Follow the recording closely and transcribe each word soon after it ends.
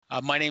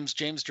My name's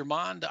James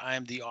Drummond.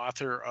 I'm the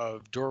author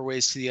of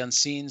Doorways to the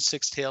Unseen,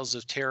 Six Tales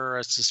of Terror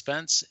and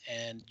Suspense,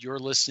 and you're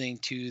listening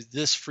to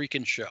This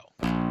Freakin' Show.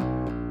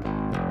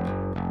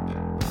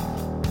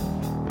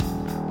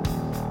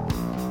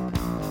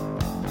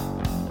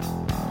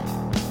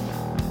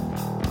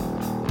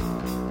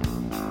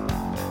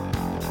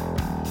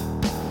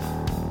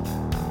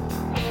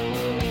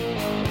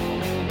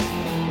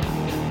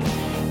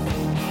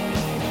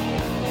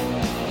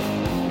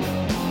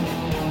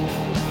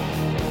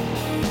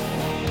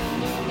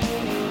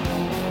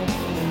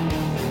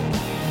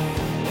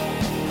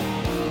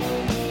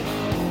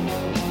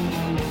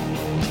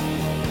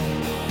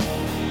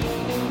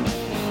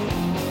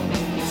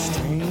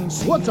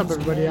 What's up,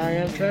 everybody? I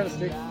am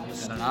Travesty.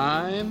 And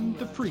I'm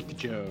the Freak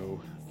Joe.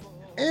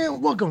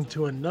 And welcome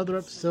to another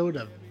episode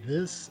of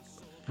This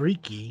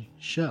Freaky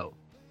Show.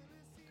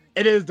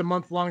 It is the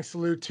month-long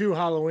salute to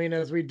Halloween,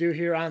 as we do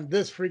here on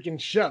This Freaking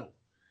Show.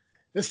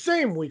 The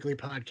same weekly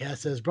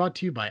podcast is brought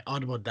to you by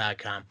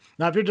Audible.com.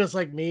 Now, if you're just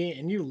like me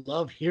and you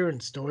love hearing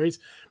stories,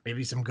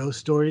 maybe some ghost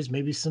stories,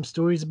 maybe some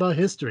stories about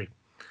history,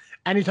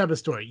 any type of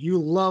story, you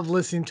love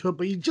listening to it,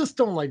 but you just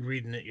don't like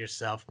reading it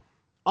yourself,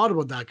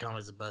 Audible.com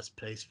is the best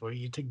place for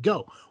you to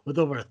go. With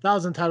over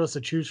 1,000 titles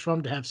to choose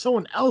from to have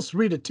someone else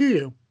read it to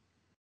you,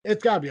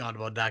 it's got to be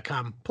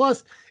Audible.com.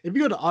 Plus, if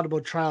you go to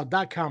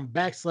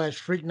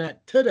audibletrial.com/freaknet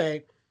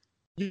today,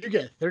 you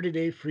get a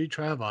 30-day free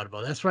trial of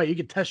Audible. That's right, you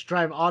can test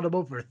drive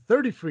Audible for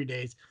 30 free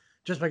days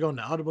just by going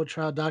to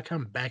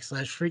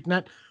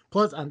audibletrial.com/freaknet.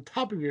 Plus, on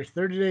top of your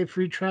 30-day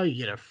free trial, you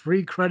get a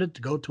free credit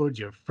to go towards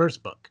your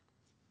first book.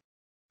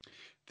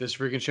 This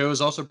Freaking Show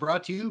is also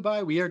brought to you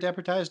by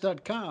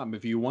WeAreAdvertise.com.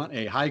 If you want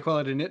a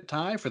high-quality knit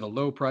tie for the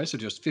low price of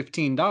just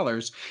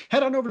 $15,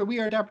 head on over to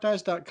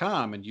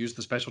WeAreAdvertise.com and use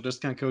the special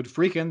discount code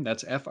FREAKIN,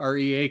 that's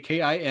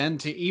FREAKIN,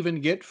 to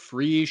even get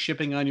free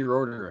shipping on your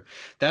order.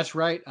 That's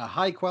right, a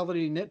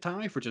high-quality knit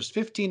tie for just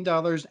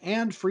 $15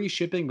 and free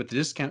shipping with the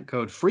discount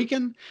code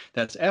FREAKIN,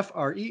 that's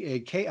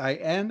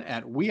FREAKIN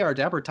at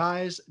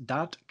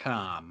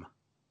WeAreAdvertise.com.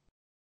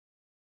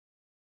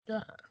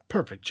 Yeah,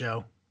 perfect,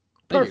 Joe.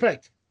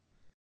 Perfect.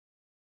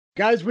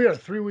 Guys, we are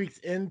 3 weeks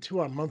into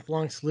our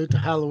month-long salute to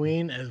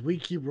Halloween as we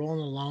keep rolling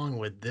along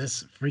with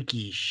This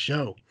Freaky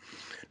Show.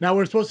 Now,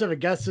 we're supposed to have a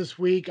guest this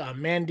week,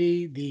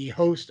 Mandy, the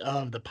host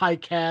of the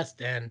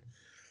podcast, and,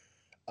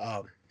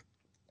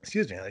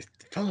 excuse me, I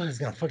felt like I was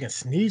going to fucking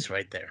sneeze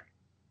right there.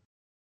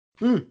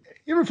 You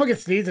ever fucking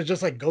sneeze and it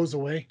just, like, goes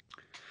away?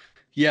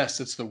 Yes,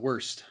 it's the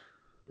worst.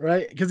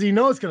 Right? Because you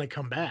know it's going to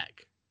come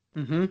back.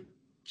 Mm-hmm.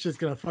 It's just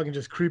going to fucking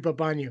just creep up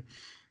on you.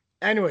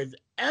 Anyways,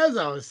 as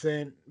I was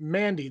saying,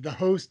 Mandy, the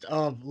host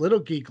of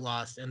Little Geek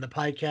Lost and the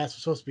podcast, was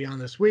supposed to be on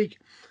this week.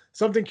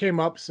 Something came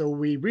up, so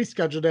we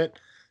rescheduled it.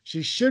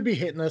 She should be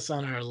hitting us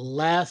on our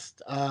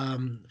last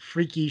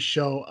freaky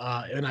show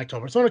in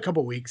October. So in a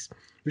couple weeks,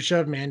 we should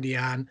have Mandy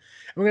on. And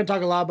we're going to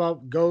talk a lot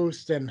about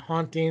ghosts and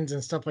hauntings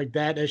and stuff like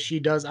that, as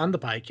she does on the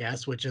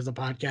podcast, which is a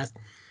podcast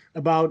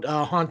about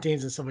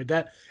hauntings and stuff like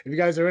that. If you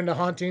guys are into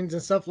hauntings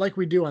and stuff like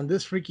we do on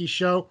This Freaky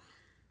Show,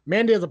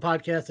 Mandy has a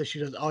podcast that she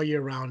does all year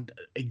round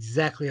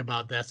exactly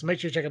about that. So make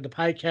sure you check out the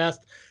podcast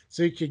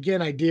so you can get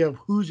an idea of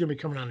who's going to be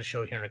coming on the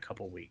show here in a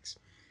couple of weeks.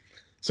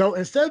 So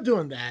instead of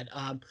doing that,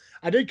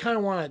 I did kind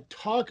of want to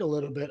talk a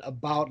little bit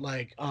about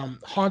like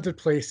haunted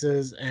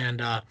places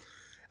and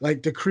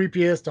like the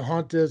creepiest,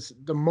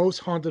 the most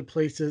haunted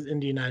places in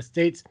the United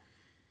States.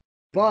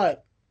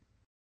 But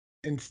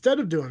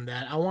instead of doing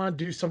that, I want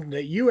to do something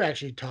that you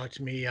actually talked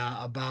to me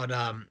about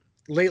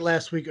late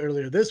last week,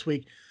 earlier this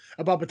week,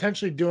 about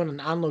potentially doing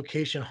an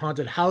on-location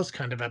haunted house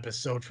kind of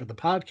episode for the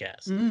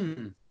podcast.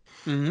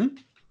 Mm-hmm.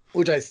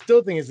 Which I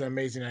still think is an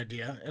amazing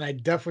idea, and I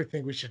definitely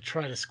think we should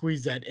try to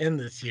squeeze that in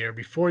this year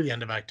before the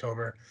end of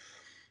October.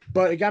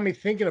 But it got me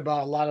thinking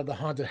about a lot of the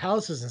haunted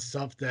houses and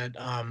stuff that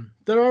are,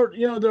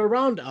 they're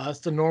around us,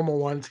 the normal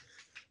ones,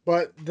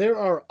 but there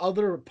are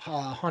other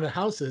haunted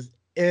houses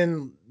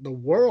in the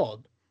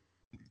world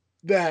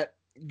that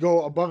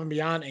go above and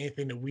beyond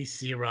anything that we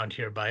see around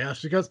here by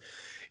us, because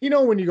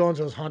when you go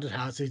into those haunted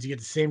houses, you get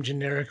the same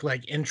generic,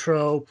 like,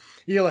 intro.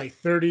 You get, like,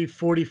 30,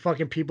 40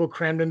 fucking people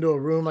crammed into a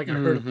room like a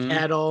herd of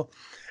cattle.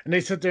 And they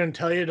sit there and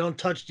tell you, don't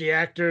touch the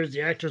actors.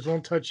 The actors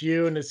won't touch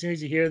you. And as soon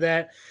as you hear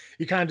that,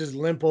 you kind of just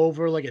limp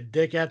over like a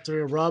dick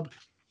after a rub.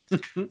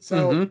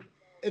 So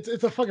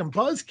it's a fucking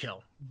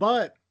buzzkill.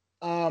 But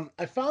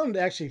I found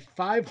actually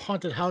 5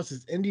 haunted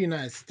houses in the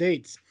United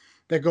States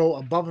that go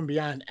above and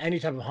beyond any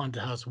type of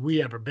haunted house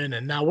we ever been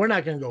in. Now, we're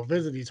not going to go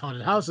visit these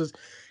haunted houses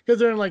because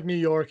they're in like New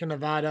York and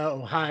Nevada,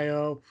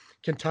 Ohio,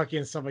 Kentucky,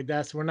 and stuff like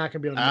that. So we're not going to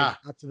be able to make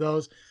it up to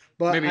those.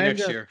 But maybe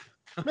next year.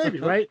 Maybe,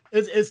 right?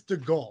 It's the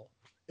goal.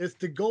 It's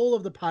the goal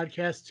of the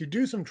podcast to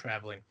do some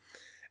traveling.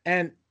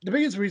 And the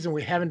biggest reason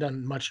we haven't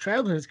done much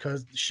traveling is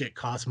because shit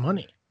costs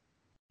money.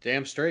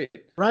 Damn straight.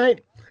 Right?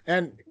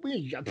 And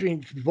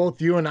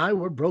both you and I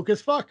were broke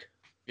as fuck.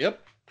 Yep.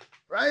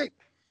 Right?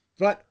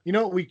 But,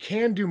 we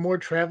can do more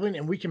traveling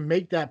and we can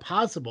make that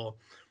possible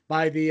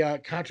by the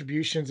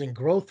contributions and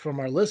growth from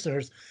our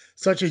listeners,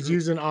 such as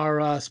using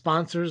our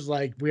sponsors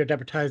like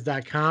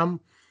WeAreDeppertise.com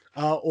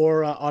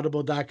or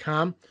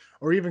Audible.com,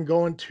 or even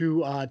going to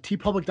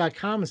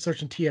tpublic.com and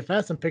searching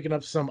TFS and picking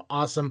up some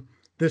awesome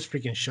This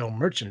Freaking Show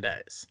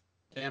merchandise.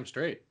 Damn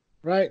straight.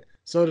 Right.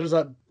 So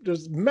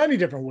there's many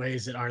different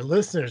ways that our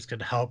listeners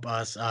could help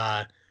us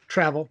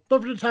travel.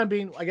 But for the time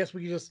being, I guess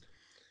we can just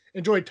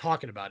enjoy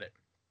talking about it.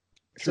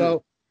 True.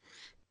 So,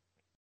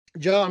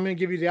 Joe, I'm going to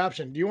give you the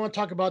option. Do you want to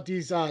talk about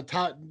these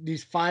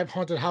 5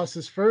 haunted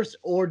houses first,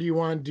 or do you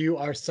want to do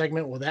our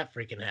segment "Well, That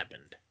Freaking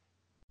Happened"?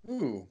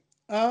 Ooh,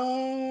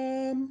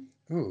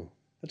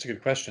 that's a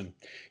good question.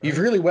 You've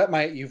really whet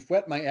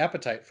my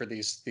appetite for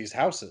these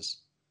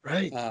houses.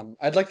 Right.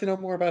 I'd like to know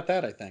more about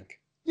that, I think.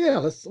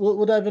 Yeah,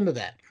 we'll dive into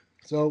that.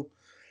 So,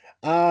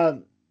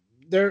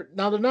 they're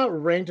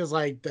not ranked as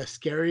like the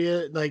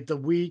scariest, like the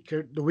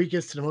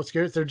weakest to the most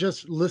scariest. They're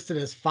just listed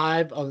as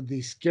 5 of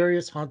the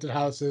scariest haunted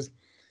houses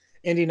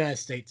in the United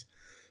States.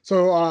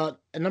 So,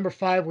 at number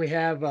 5 we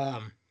have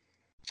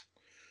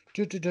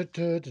where's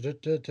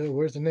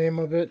the name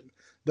of it?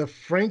 The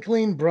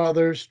Franklin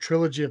Brothers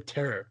Trilogy of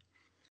Terror.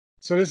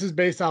 So this is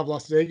based off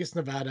Las Vegas,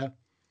 Nevada.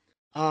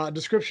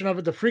 Description of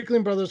it: the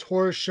Franklin Brothers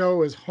Horror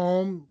Show is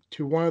home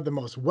to one of the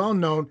most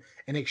well-known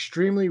and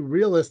extremely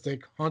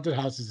realistic haunted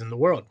houses in the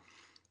world.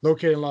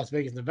 Located in Las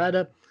Vegas,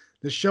 Nevada,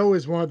 the show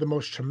is one of the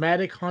most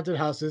traumatic haunted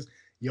houses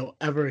you'll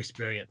ever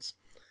experience.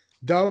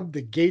 Dubbed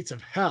the Gates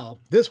of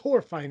Hell, this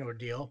horrifying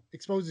ordeal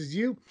exposes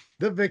you,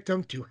 the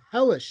victim, to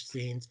hellish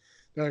scenes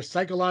that are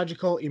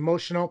psychological,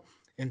 emotional,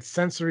 and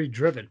sensory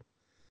driven.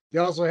 They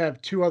also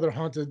have 2 other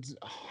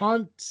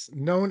haunts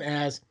known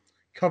as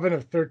Coven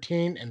of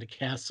 13 and the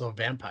Castle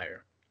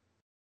Vampire.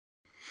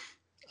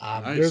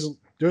 Nice.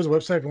 There's a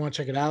website if you want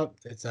to check it out.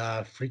 It's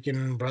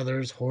Freaking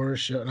Brothers Horror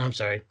Show. No, I'm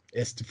sorry.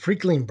 It's the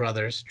Freakling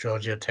Brothers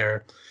Trilogy of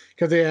Terror,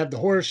 because they have the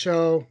horror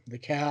show, the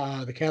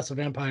Castle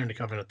Vampire, and the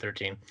Coven of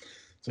 13.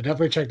 So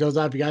definitely check those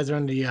out if you guys are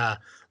in the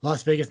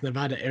Las Vegas,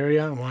 Nevada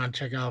area and want to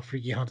check out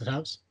Freaky Haunted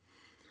House.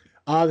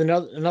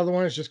 Another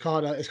one is just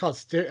called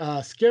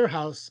Scare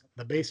House,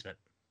 The Basement.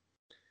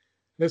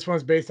 This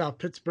one's based out of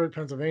Pittsburgh,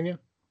 Pennsylvania.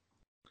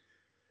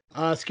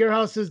 Scare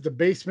Houses, The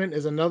Basement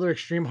is another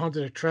extreme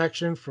haunted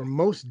attraction for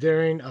most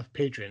daring of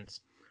patrons.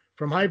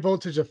 From high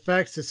voltage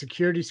effects to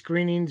security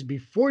screenings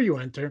before you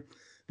enter,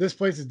 this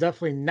place is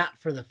definitely not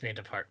for the faint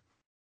of heart.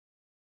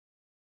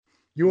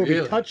 You will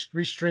be touched,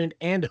 restrained,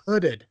 and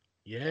hooded.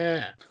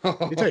 Yeah.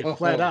 They tell you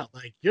flat out,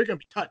 like, you're going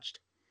to be touched.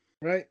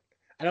 Right?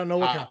 I don't know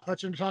what kind of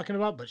touching they're talking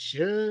about, but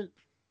shit.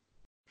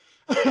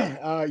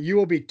 You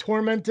will be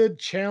tormented,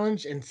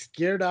 challenged, and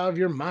scared out of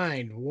your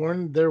mind,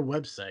 warned their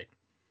website.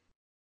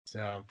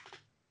 So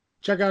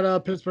check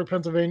out Pittsburgh,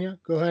 Pennsylvania.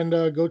 Go ahead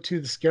and go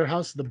to the Scare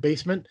House, The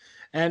Basement.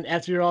 And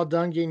after you're all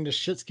done getting the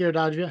shit scared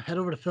out of you, head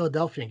over to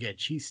Philadelphia and get a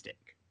cheesesteak.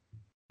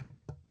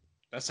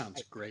 That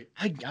sounds great.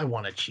 I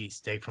want a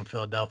cheesesteak from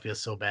Philadelphia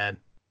so bad.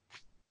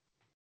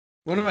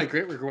 One of my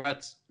great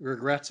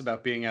regrets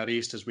about being out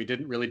east is we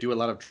didn't really do a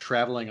lot of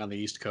traveling on the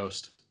East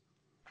Coast.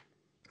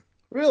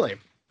 Really?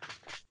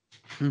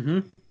 Mm-hmm.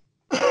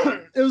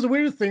 It was a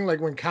weird thing, like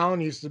when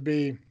Colin used to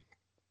be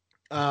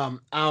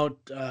out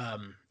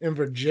in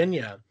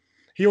Virginia,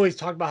 he always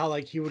talked about how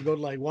like he would go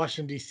to like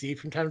Washington D.C.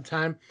 from time to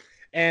time,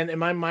 and in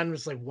my mind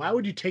was like, why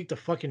would you take the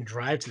fucking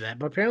drive to that?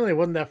 But apparently it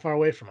wasn't that far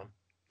away from him.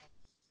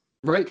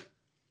 Right.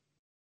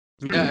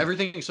 Yeah,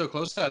 everything's so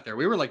close out there.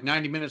 We were like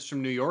 90 minutes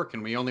from New York,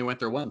 and we only went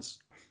there once.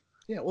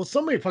 Yeah, well,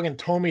 somebody fucking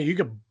told me you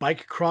could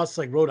bike across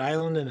like Rhode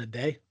Island in a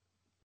day.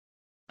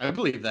 I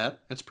believe that.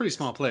 It's a pretty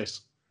small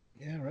place.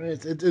 Yeah,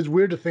 right. It's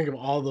weird to think of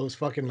all those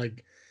fucking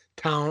like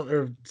town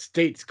or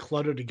states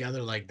cluttered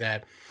together like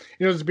that.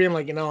 You know, just being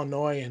like in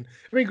Illinois, and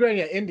I mean, granted,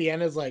 yeah,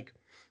 Indiana's like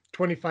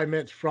 25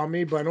 minutes from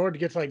me, but in order to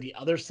get to like the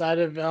other side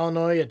of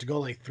Illinois, you have to go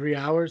like 3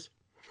 hours.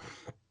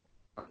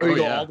 Or you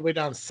go all the way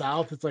down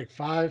south, it's like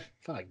 5.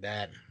 Fuck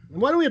that.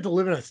 And why do we have to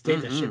live in a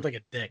state that's shaped like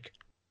a dick?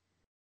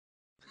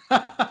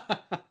 I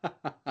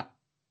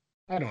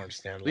don't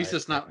understand. At least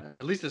it's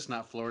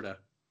not Florida.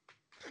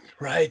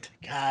 Right.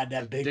 God,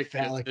 that big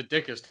phallic. The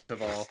dickest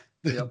of all.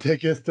 The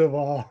dickest of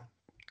all.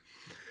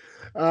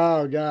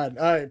 Oh, God.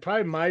 All right.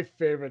 Probably my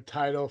favorite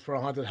title for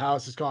a haunted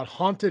house is called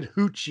Haunted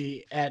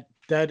Hoochie at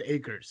Dead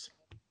Acres.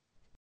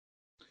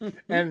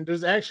 And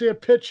there's actually a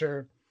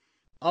picture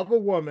of a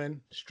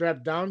woman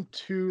strapped down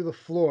to the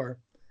floor,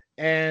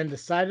 and the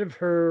side of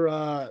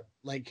her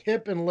like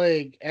hip and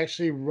leg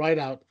actually write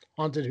out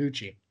Haunted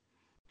Hoochie.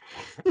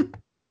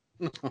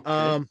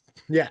 Okay.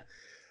 Yeah.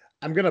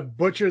 I'm gonna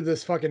butcher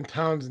this fucking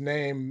town's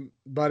name,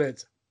 but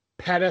it's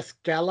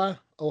Pataskala,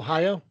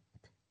 Ohio.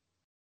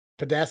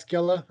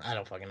 Pataskala? I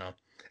don't fucking know.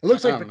 It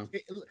looks like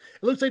it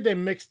looks like they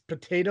mixed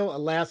potato,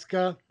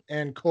 Alaska,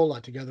 and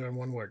cola together in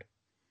one word.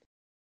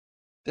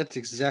 That's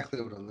exactly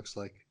what it looks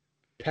like.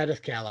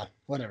 Pataskala,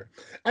 whatever.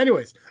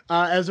 Anyways,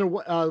 as their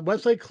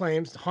website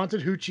claims,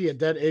 Haunted Hoochie at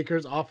Dead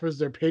Acres offers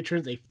their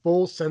patrons a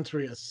full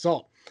sensory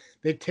assault.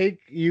 They take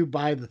you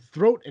by the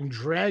throat and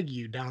drag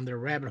you down their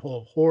rabbit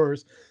hole of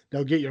horrors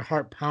that'll get your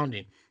heart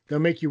pounding. They'll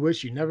make you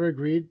wish you never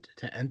agreed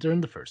to enter in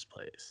the first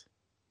place.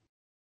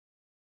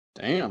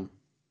 Damn.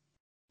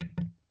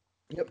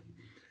 Yep.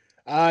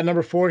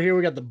 Number 4 here,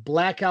 we got the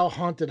Blackout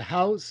Haunted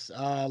House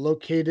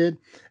located.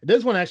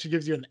 This one actually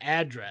gives you an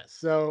address.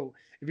 So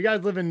if you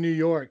guys live in New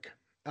York,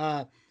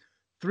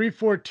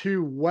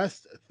 342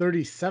 West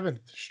 37th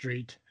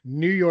Street,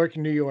 New York,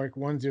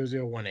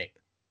 10018.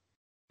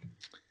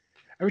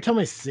 Every time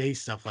I say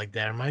stuff like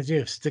that, it reminds me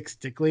of Stick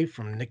Stickly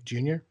from Nick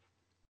Jr.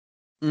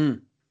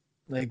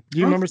 Like, do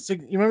you remember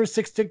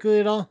Stick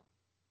Stickly at all?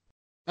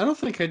 I don't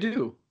think I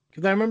do.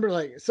 Because I remember,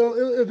 like, so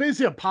it was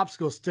basically a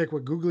popsicle stick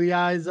with googly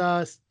eyes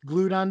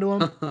glued onto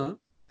them.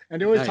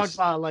 And they always talked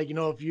about, like, you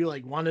know, if you,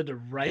 like, wanted to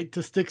write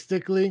to Stick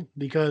Stickly,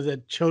 because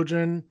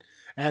children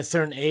at a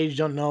certain age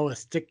don't know a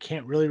stick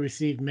can't really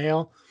receive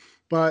mail.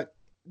 But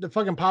the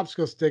fucking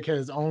popsicle stick had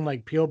its own,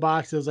 like, P.O.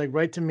 box. It was like,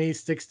 write to me,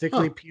 Stick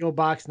Stickly, P.O.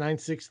 Box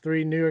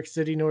 963, New York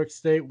City, New York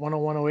State,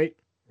 10108.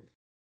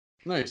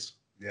 Nice.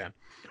 Yeah.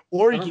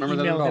 Or you can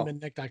email him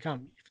at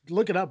nick.com.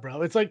 Look it up,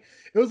 bro. It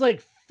was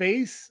like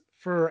Face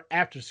for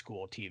after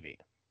school TV.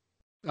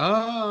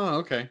 Oh,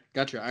 okay.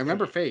 Gotcha. I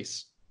remember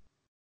Face.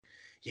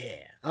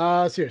 Yeah.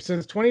 So here,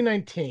 since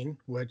 2019,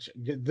 which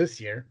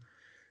this year,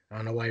 I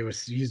don't know why you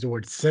used the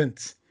word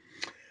since.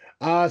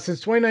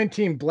 Since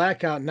 2019,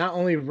 Blackout not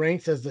only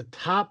ranks as the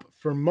top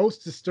for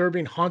most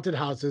disturbing haunted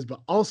houses, but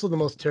also the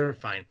most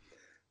terrifying.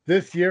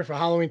 This year, for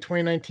Halloween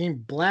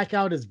 2019,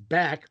 Blackout is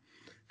back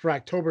for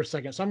October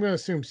 2nd. So I'm going to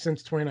assume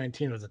since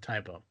 2019 was a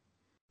typo.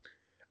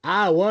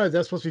 It was.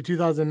 That's supposed to be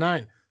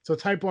 2009. So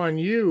typo on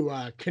you,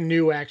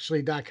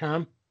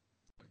 canoeactually.com.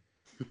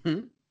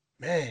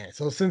 Man,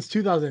 so since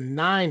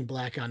 2009,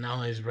 Blackout not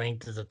only is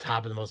ranked as the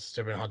top of the most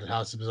disturbing haunted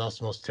houses, but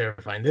also most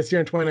terrifying. This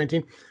year in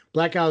 2019,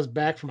 Blackout is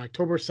back from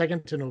October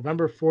 2nd to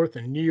November 4th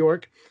in New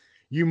York.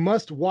 You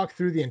must walk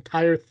through the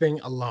entire thing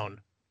alone.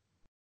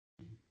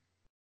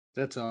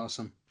 That's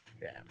awesome.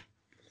 Yeah.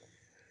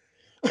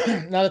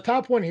 Now, the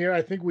top one here,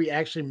 I think we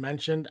actually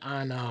mentioned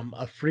on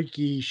a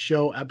Freaky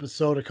Show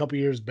episode a couple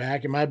years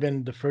back. It might have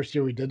been the first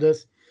year we did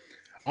this.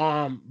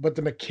 But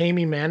the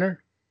McCamey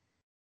Manor.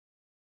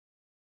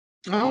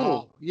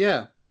 Oh,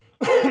 yeah.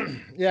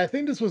 Yeah, I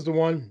think this was the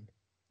one.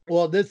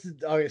 Well, this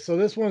is okay. So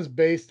this one's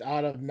based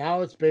out of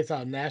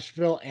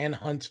Nashville and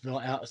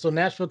Huntsville. So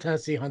Nashville,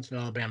 Tennessee, Huntsville,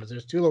 Alabama.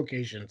 There's 2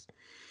 locations.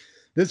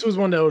 This was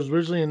one that was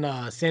originally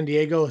in San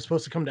Diego. It was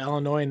supposed to come to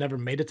Illinois and never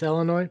made it to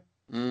Illinois.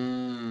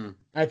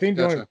 I think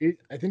the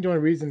only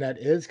reason that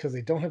is because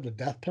they don't have the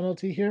death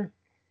penalty here.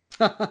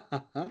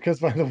 Because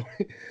by the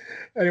way,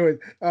 anyways,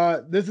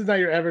 this is not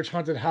your average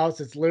haunted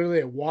house. It's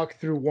literally a walk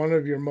through one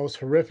of your most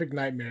horrific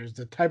nightmares,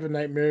 the type of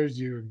nightmares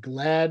you're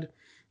glad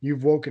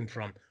you've woken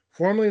from.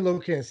 Formerly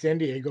located in San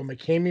Diego,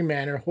 McCamey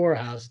Manor Horror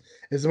House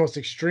is the most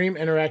extreme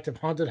interactive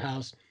haunted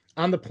house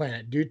on the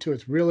planet due to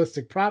its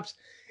realistic props,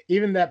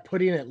 even that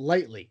putting it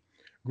lightly.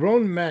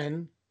 Grown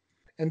men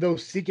and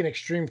those seeking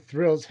extreme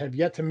thrills have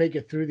yet to make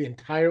it through the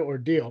entire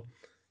ordeal,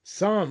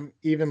 some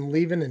even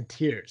leaving in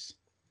tears.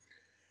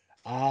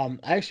 I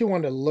actually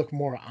wanted to look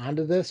more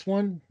onto this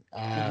one.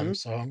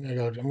 So I'm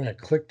gonna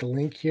click the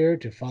link here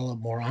to follow up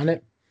more on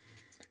it.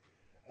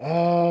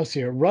 So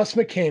here, Russ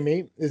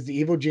McCamey is the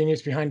evil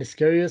genius behind the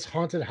scariest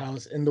haunted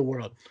house in the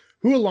world,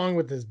 who, along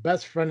with his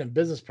best friend and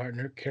business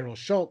partner, Carol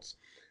Schultz,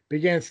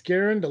 began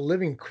scaring the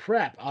living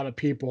crap out of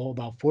people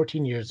about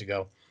 14 years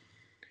ago.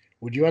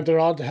 Would you enter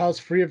a haunted house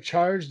free of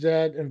charge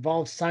that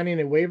involves signing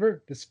a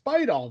waiver,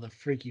 despite all the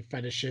freaky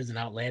fetishes and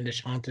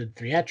outlandish haunted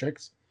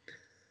theatrics?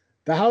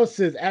 The house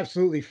is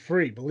absolutely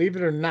free, believe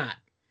it or not.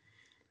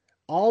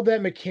 All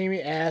that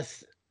McCamey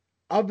asks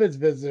of his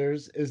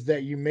visitors is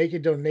that you make a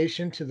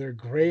donation to their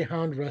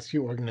Greyhound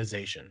Rescue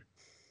Organization.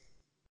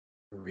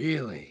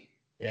 Really?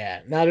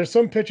 Yeah. Now, there's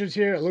some pictures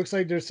here. It looks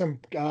like there's some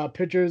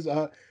pictures.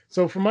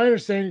 So from my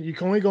understanding, you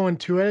can only go in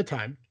 2 at a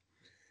time.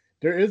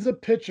 There is a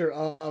picture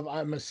of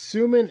I'm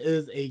assuming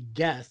is a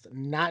guest,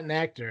 not an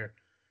actor,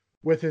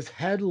 with his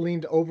head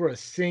leaned over a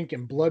sink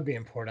and blood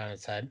being poured on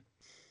his head.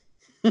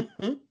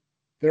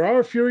 There are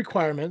a few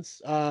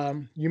requirements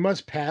you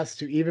must pass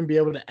to even be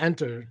able to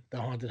enter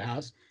the haunted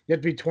house. You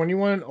have to be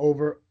 21 and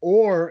over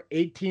or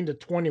 18 to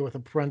 20 with a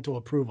parental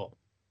approval.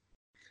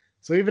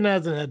 So even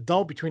as an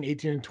adult between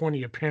 18 and 20,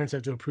 your parents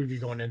have to approve you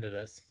going into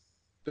this.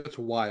 That's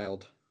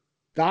wild.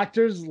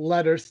 Doctor's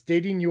letter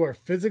stating you are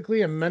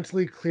physically and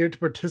mentally cleared to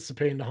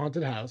participate in the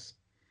haunted house.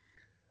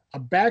 A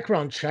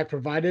background check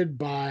provided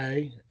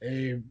by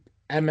a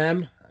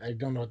MM. I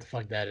don't know what the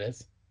fuck that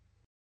is.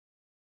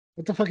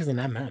 What the fuck is an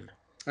MM?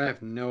 I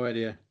have no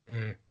idea.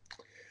 You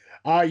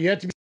have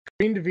to be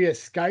screened via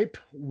Skype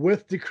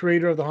with the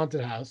creator of the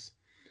haunted house.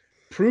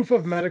 Proof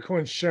of medical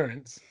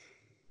insurance.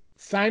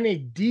 Sign a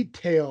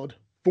detailed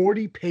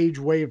 40-page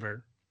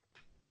waiver.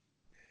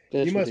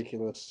 That's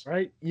ridiculous.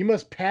 Right? You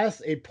must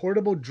pass a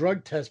portable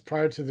drug test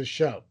prior to the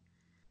show.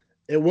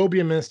 It will be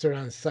administered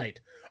on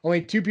site.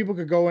 Only 2 people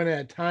could go in at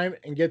a time,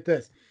 and get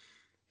this.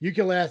 You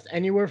can last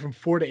anywhere from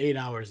 4 to 8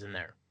 hours in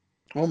there.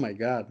 Oh my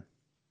God.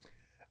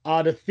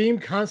 The theme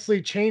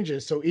constantly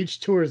changes, so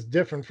each tour is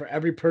different for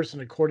every person,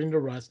 according to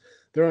Russ.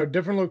 There are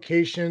different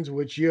locations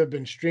which you have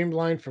been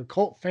streamlined for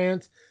cult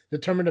fans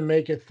determined to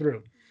make it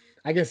through.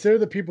 I consider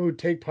the people who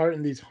take part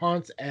in these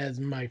haunts as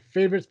my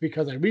favorites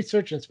because I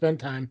research and spend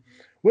time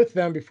with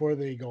them before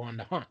they go on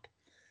to haunt.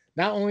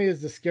 Not only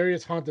is the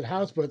scariest haunted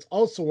house, but it's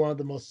also one of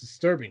the most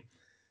disturbing.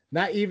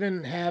 Not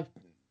even have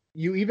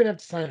You even have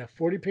to sign a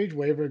 40-page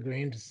waiver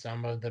agreeing to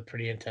some of the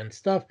pretty intense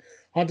stuff.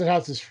 Haunted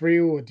house is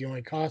free with the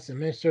only cost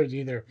administered is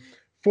either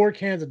 4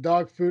 cans of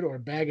dog food or a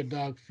bag of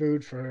dog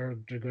food for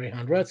the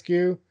Greyhound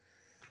Rescue.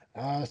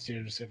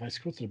 Seriously, if I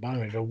scroll to the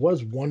bottom, there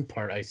was one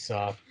part I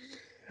saw.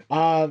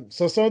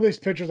 So some of these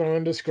pictures I'm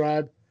going to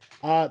describe.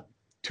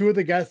 Two of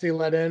the guests they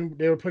let in,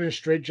 they were put in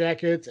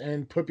straitjackets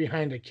and put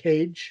behind a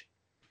cage.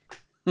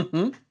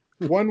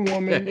 One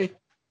woman,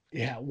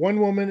 Okay. one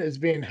woman is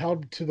being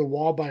held to the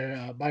wall by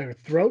her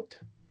throat.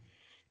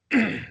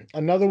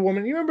 Another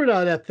woman, you remember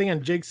that thing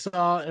on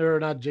Jigsaw or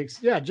not Jigsaw?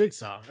 Yeah,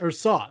 Jigsaw or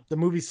Saw, the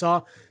movie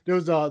Saw. There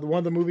was one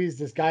of the movies.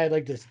 This guy had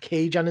like this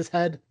cage on his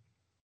head.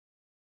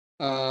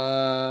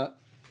 I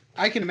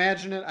can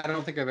imagine it. I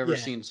don't think I've ever Yeah.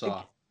 seen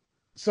Saw.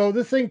 So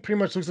this thing pretty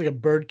much looks like a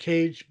bird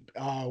cage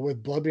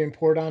with blood being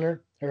poured on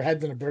her. Her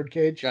head's in a bird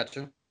cage.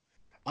 Gotcha.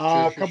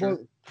 A Sure.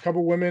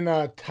 couple women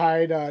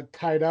tied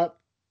up.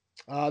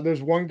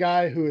 There's one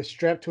guy who is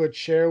strapped to a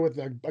chair with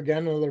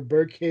again another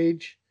bird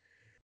cage.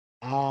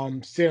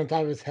 Sitting on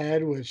top of his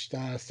head with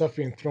stuff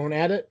being thrown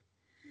at it.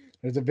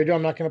 There's a video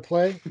I'm not going to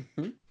play.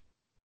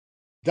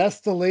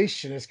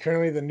 Desolation is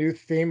currently the new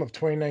theme of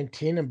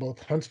 2019 in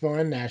both Huntsville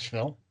and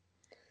Nashville.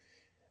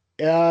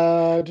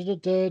 I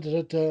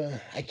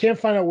can't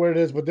find out where it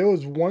is, but there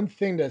was one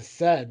thing that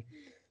said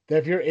that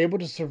if you're able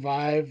to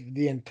survive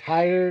the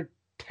entire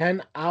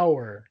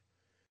 10-hour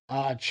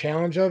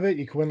challenge of it,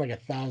 you can win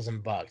like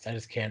 $1,000. I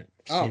just can't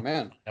Oh see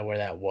man, where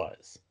that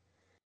was.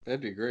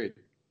 that'd be great.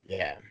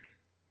 Yeah.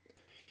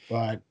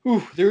 But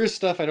there is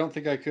stuff I don't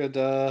think I could.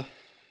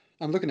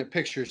 I'm looking at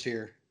pictures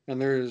here, and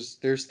there's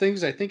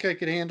things I think I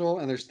could handle,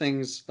 and there's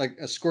things like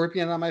a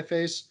scorpion on my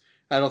face.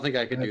 I don't think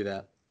I could do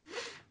that.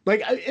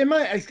 Like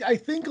I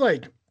think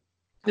like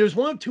there's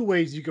one of two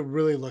ways you could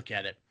really look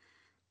at it.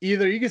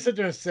 Either you can sit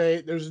there and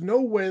say there's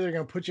no way they're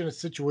going to put you in a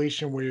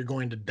situation where you're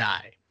going to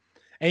die,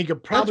 and you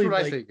could probably That's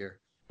what like, I figure.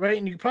 right,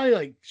 and you could probably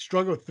like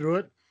struggle through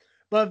it,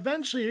 but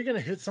eventually you're going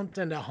to hit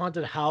something in that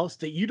haunted house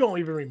that you don't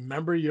even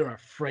remember you're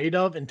afraid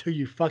of until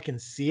you fucking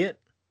see it.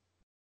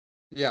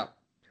 Yeah.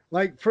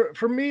 Like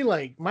for me,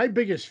 like my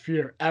biggest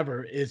fear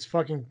ever is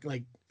fucking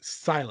like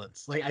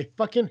silence. Like I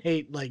fucking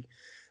hate like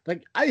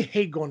I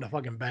hate going to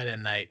fucking bed at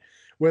night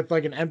with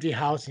like an empty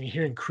house and you're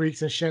hearing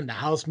creaks and shit and the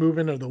house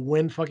moving or the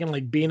wind fucking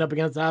like being up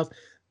against the house.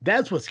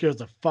 That's what scares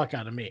the fuck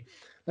out of me.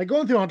 Like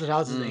going through haunted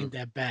houses ain't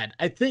that bad.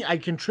 I think I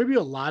contribute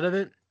a lot of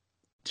it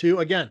to,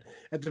 again,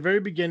 at the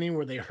very beginning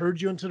where they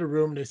herd you into the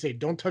room, they say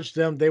don't touch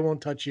them, they won't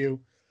touch you.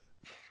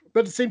 But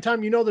at the same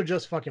time, you know they're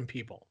just fucking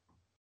people.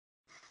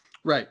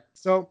 Right.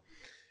 So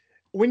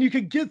when you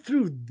could get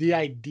through the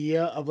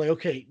idea of like,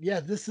 okay,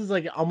 yeah, this is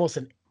like almost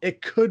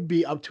it could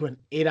be up to an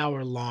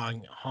 8-hour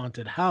long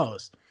haunted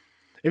house.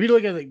 If you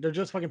look at it, they're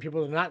just fucking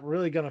people. They're not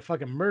really gonna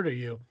fucking murder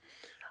you.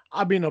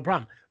 I'll be no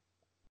problem.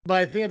 But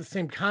I think the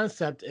same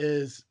concept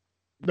is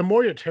the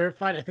more you're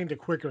terrified, I think the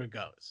quicker it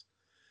goes.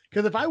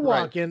 Because if I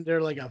walk in,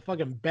 they're like a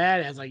fucking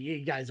badass, like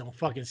you guys don't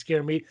fucking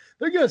scare me.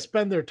 They're gonna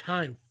spend their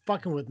time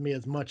fucking with me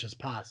as much as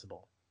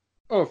possible.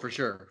 Oh, for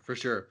sure.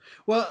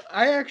 Well,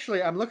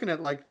 I'm looking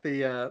at like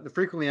the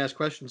frequently asked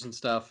questions and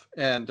stuff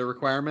and the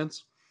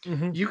requirements.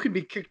 Mm-hmm. You can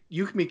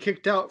be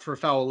kicked out for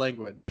foul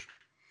language.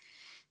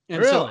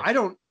 And Really?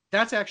 so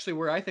that's actually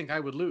where I think I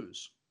would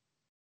lose.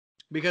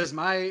 Because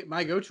my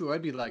go-to,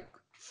 I'd be like,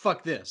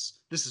 fuck this.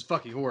 This is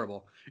fucking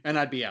horrible. And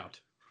I'd be out.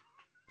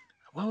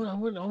 Well, I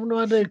wouldn't know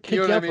how to kick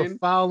you what I out for mean?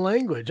 foul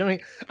language. I mean,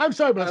 I'm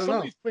sorry, but I if don't know.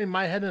 somebody's putting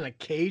my head in a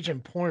cage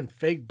and pouring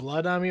fake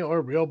blood on me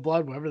or real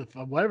blood,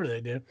 whatever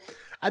they do,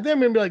 I think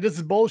I'm gonna be like, this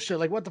is bullshit.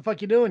 Like, what the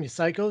fuck you doing, you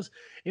psychos?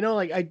 You know,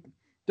 like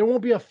there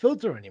won't be a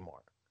filter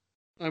anymore.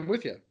 I'm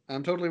with you.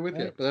 I'm totally with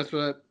you. But that's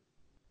what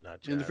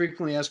in the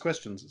frequently asked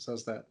questions it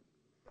says that.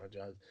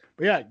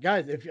 But yeah,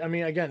 guys,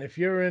 if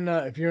you're in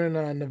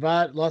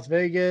Nevada, Las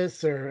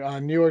Vegas, or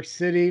New York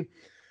City,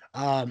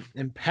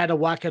 in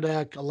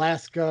Patawakanok,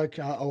 Alaska,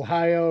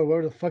 Ohio, or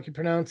whatever the fuck you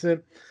pronounce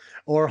it,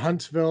 or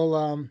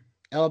Huntsville,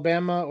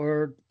 Alabama,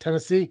 or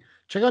Tennessee,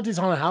 check out these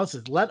haunted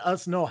houses. Let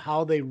us know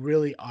how they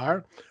really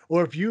are,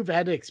 or if you've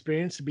had the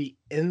experience to be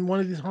in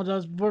one of these haunted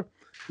houses before,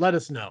 let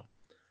us know.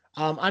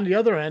 On the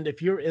other end, if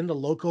you're in the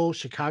local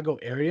Chicago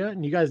area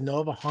and you guys know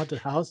of a haunted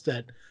house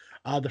that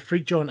the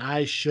Freak Joe and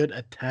I should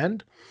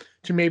attend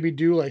to maybe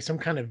do like some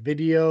kind of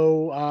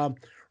video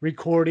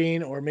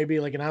recording or maybe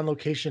like an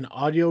on-location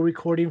audio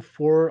recording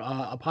for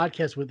a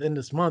podcast within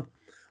this month,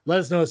 let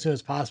us know as soon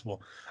as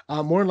possible.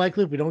 More than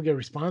likely, if we don't get a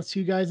response to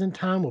you guys in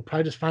time, we'll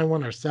probably just find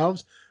one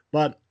ourselves.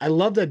 But I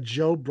love that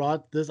Joe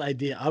brought this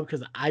idea up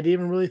because I didn't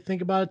even really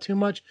think about it too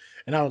much,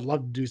 and I would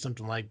love to do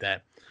something like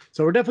that.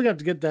 So we're definitely going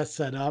to have to get that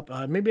set up.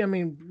 Maybe,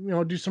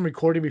 do some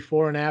recording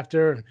before and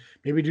after, and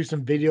maybe do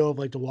some video of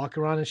like the walk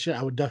around and shit.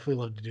 I would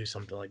definitely love to do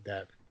something like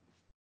that.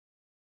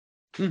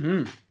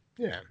 Mm-hmm.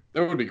 Yeah.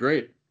 That would be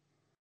great.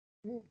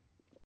 All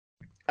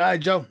right,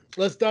 Joe.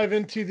 Let's dive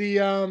into the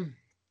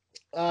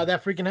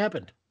that freaking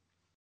happened.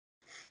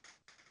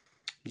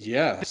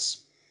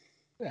 Yes.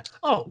 Yeah.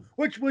 Oh,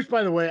 which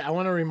by the way, I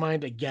want to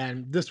remind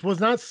again, this was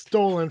not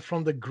stolen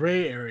from the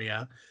gray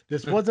area.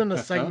 This wasn't a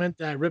segment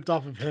that I ripped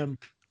off of him.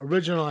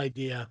 Original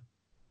idea,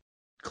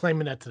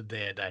 claiming that to the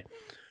day I die.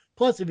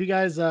 Plus, if you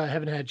guys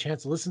haven't had a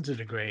chance to listen to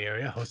The Gray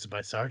Area, hosted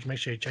by Sarge, make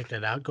sure you check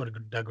that out. Go to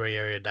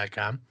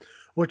thegrayarea.com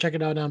or check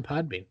it out on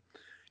Podbean.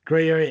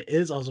 Gray Area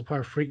is also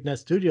part of FreakNet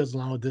Studios,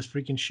 along with this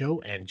freaking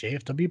show and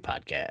JFW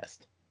podcast.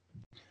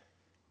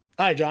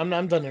 All right, John,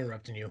 I'm done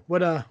interrupting you. What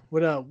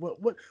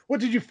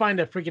did you find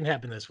that freaking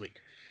happened this week?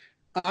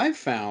 I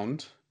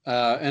found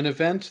an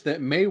event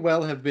that may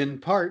well have been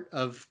part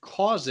of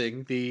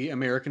causing the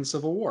American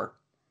Civil War.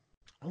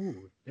 Oh,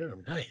 they're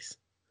nice.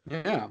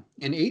 Yeah,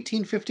 in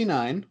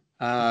 1859,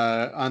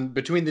 on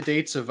between the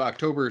dates of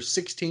October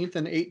 16th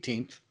and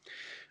 18th,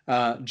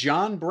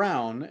 John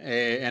Brown,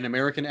 an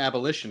American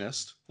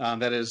abolitionist,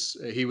 that is,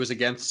 he was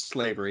against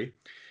slavery,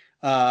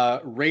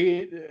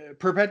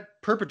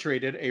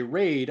 perpetrated a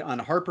raid on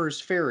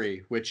Harper's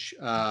Ferry, which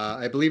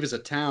I believe is a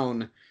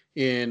town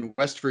in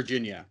West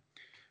Virginia,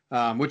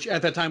 which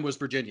at that time was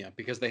Virginia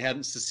because they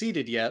hadn't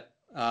seceded yet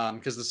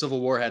because the Civil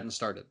War hadn't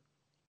started.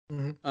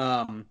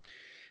 Mm-hmm.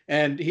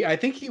 And I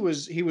think he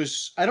was,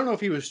 I don't know if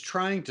he was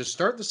trying to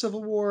start the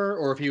Civil War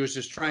or if he was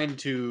just trying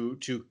to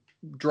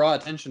draw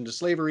attention to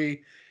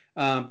slavery.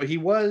 But he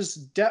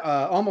was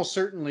almost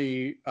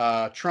certainly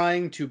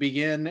trying to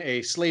begin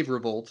a slave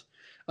revolt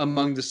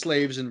among the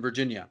slaves in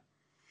Virginia.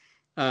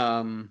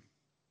 And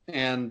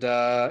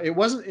it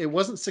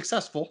wasn't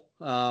successful.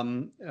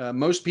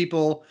 Most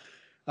people,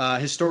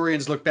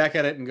 historians look back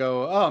at it and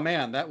go, "Oh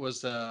man, that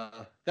was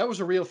a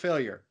real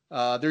failure.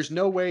 There's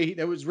no way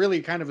that was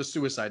really kind of a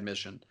suicide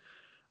mission."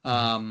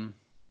 But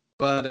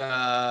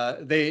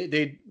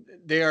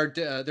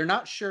they're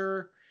not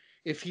sure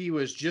if he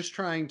was just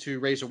trying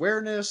to raise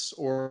awareness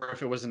or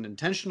if it was an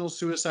intentional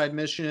suicide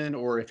mission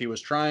or if he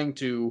was trying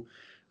to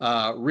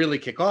really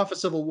kick off a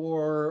civil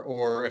war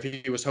or if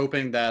he was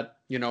hoping that,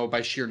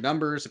 by sheer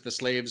numbers, if the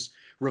slaves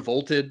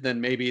revolted,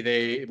 then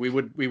maybe we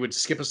would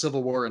skip a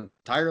civil war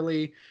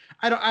entirely.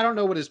 I don't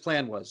know what his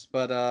plan was,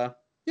 but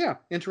yeah,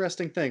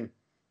 interesting thing.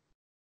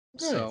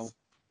 Nice. So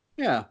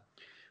yeah,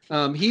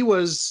 he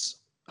was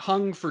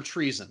hung for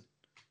treason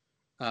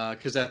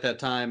because at that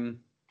time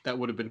that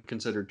would have been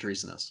considered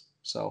treasonous.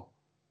 So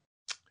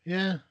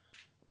yeah,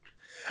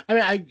 I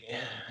mean,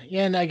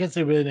 and I guess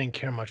they really didn't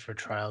care much for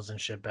trials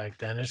and shit back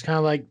then. It's kind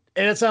of like,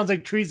 and it sounds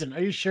like treason. Are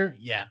you sure?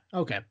 Yeah.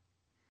 Okay.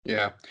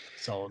 Yeah.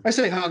 So I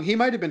say hung. He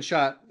might have been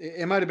shot.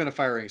 It might have been a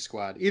firing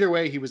squad. Either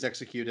way, he was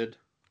executed.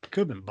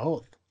 Could have been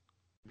both.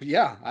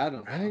 Yeah, I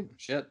don't know. Right?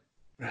 Shit.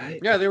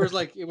 Right. Yeah, there was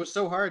it was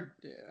so hard.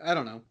 I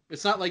don't know.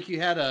 It's not like you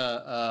had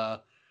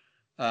a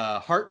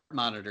heart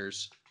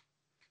monitors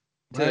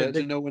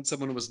to know when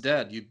someone was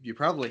dead. You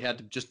probably had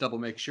to just double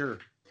make sure.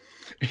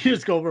 You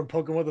just go over and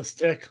poke him with a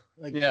stick.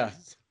 Like, yeah.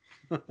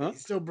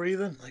 He's still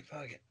breathing. Like,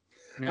 fuck it.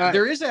 Yeah,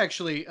 there is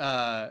actually,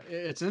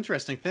 it's an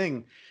interesting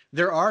thing.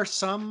 There are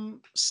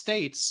some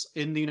states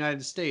in the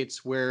United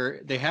States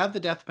where they have the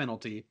death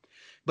penalty,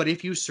 but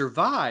if you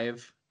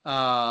survive,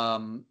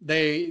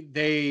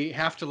 they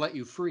have to let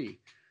you free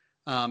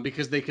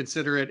because they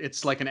consider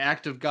it's like an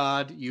act of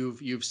God.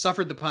 You've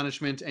suffered the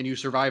punishment and you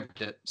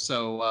survived it,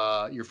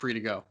 so you're free to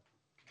go.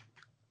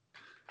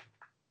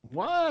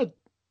 What?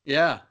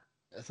 Yeah.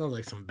 That sounds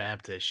like some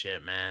Baptist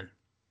shit, man.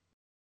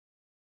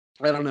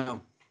 I don't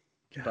know.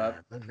 God,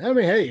 but I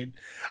mean, hey,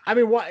 I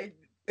mean, why?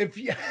 If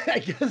you, I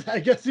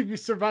guess if you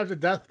survive the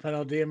death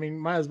penalty, I mean,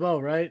 might as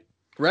well, right?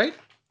 Right?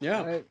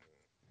 Yeah. Right?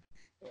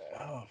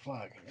 Oh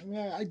fuck!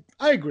 Yeah,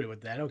 I agree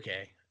with that.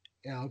 Okay,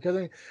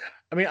 because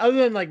I mean, other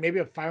than like maybe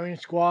a firing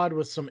squad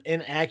with some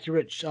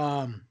inaccurate,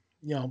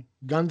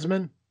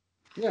 gunsmen.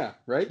 Yeah.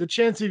 Right. The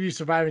chance of you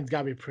surviving's got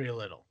to be pretty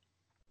little.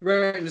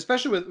 Right, and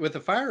especially with the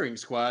firing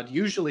squad,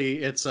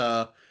 usually it's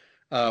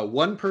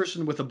one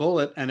person with a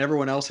bullet and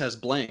everyone else has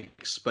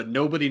blanks, but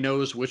nobody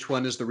knows which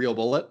one is the real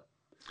bullet.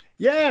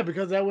 Yeah,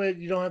 because that way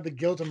you don't have the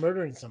guilt of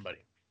murdering somebody.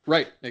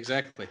 Right,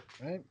 exactly.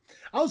 Right.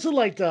 I also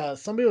liked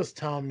somebody was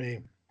telling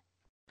me,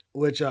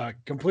 which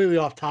completely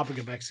off topic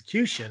of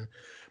execution,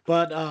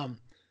 but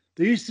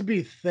there used to be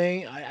a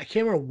thing, I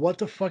can't remember what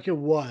the fuck it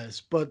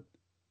was, but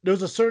there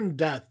was a certain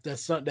death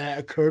that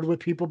occurred with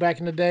people back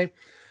in the day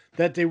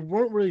that they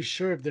weren't really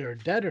sure if they were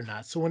dead or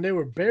not. So when they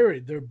were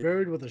buried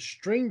with a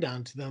string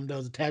down to them that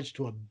was attached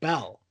to a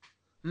bell.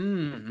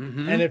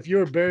 Mm-hmm. And if you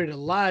were buried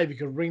alive, you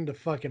could ring the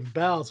fucking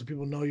bell so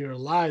people know you're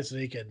alive so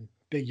they can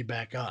dig you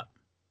back up.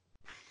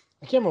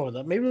 I can't remember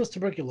that. Maybe it was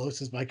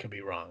tuberculosis, but I could be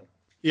wrong.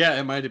 Yeah,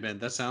 it might have been.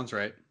 That sounds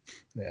right.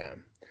 Yeah.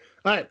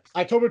 All right.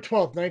 October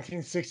 12th,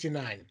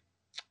 1969.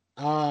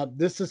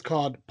 This is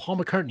called Paul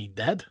McCartney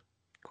Dead?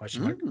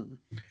 Question mark.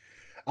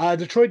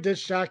 Detroit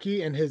disc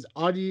jockey and his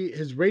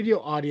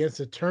radio audience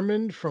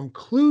determined from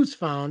clues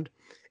found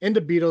in the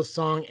Beatles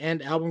song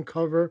and album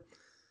cover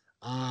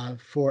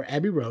for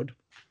Abbey Road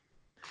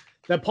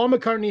that Paul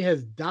McCartney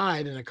has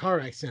died in a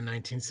car accident in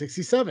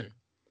 1967.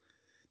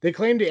 They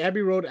claim the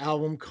Abbey Road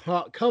album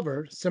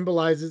cover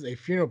symbolizes a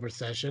funeral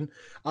procession.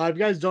 If you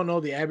guys don't know,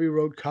 the Abbey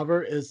Road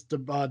cover is the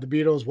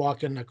Beatles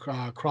walking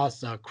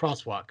across a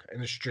crosswalk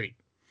in the street.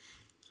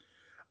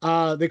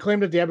 They claim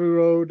that the Abbey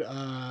Road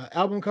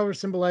album cover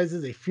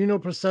symbolizes a funeral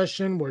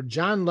procession where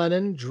John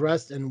Lennon,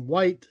 dressed in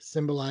white,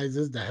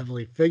 symbolizes the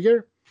heavenly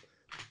figure.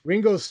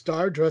 Ringo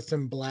Starr, dressed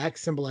in black,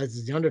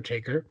 symbolizes the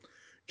Undertaker.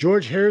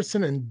 George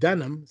Harrison in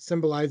denim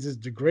symbolizes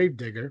the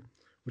gravedigger,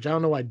 which I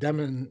don't know why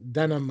denim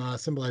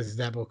symbolizes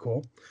that, but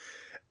cool.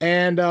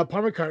 And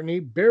Paul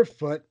McCartney,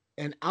 barefoot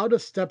and out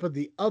of step of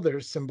the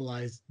others,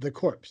 symbolized the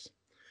corpse,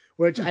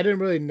 which I didn't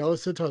really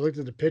notice until I looked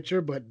at the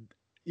picture. But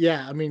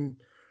yeah, I mean,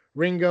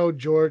 Ringo,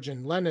 George,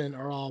 and Lennon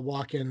are all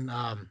walking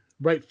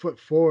right foot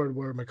forward,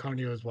 where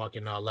McCartney was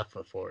walking left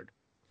foot forward.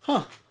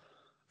 Huh.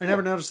 I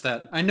never noticed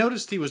that. I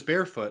noticed he was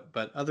barefoot,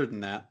 but other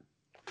than that.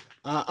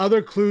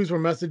 Other clues were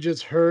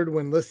messages heard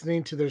when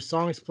listening to their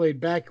songs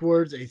played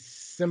backwards, a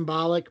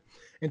symbolic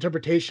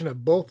interpretation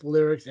of both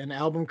lyrics and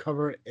album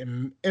cover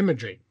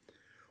imagery.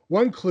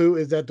 One clue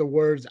is that the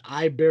words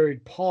 "I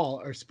buried Paul"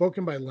 are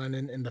spoken by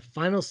Lennon in the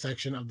final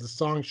section of the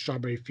song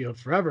 "Strawberry Field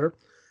Forever."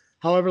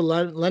 However,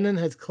 Lennon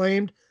has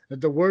claimed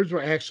that the words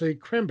were actually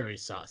cranberry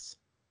sauce.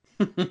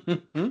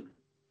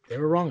 They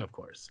were wrong, of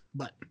course.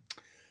 But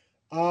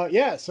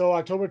yeah, so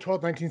October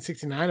 12th,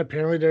 1969,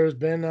 apparently there's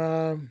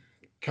been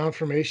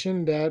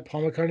confirmation that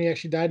Paul McCartney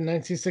actually died in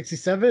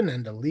 1967,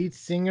 and the lead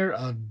singer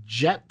of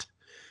Jet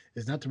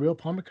is not the real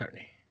Paul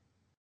McCartney.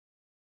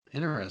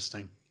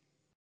 Interesting.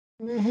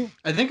 Mm-hmm.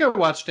 I think I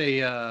watched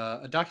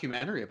a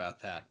documentary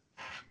about that.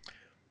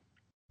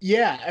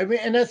 Yeah, I mean,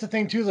 and that's the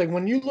thing too. Is like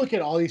when you look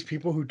at all these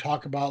people who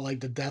talk about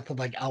like the death of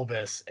like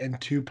Elvis and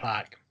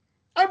Tupac,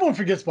 everyone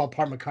forgets about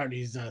Paul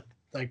McCartney's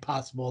like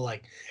possible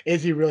like,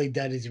 is he really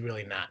dead? Is he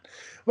really not?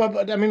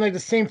 But I mean, like the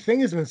same thing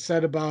has been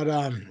said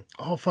about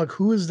oh fuck,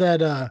 who is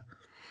that?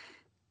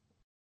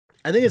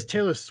 I think it's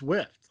Taylor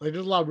Swift. Like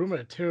there's a lot of rumor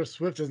that Taylor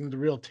Swift isn't the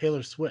real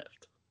Taylor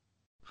Swift.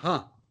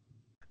 Huh.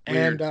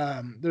 Weird.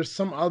 And there's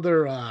some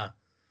other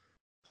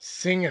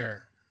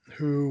singer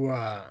who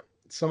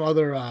some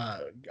other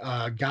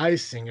guy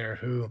singer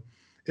who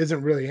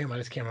isn't really him. I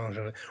just can't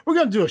remember. We're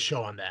gonna do a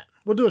show on that.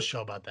 We'll do a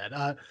show about that.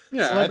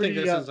 Yeah, I think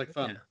that sounds like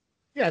fun.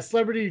 Yeah,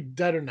 celebrity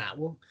dead or not.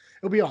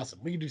 It'll be awesome.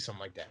 We can do something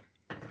like that.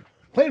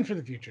 Planning for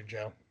the future,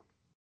 Joe.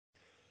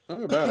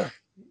 How about it?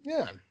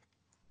 Yeah,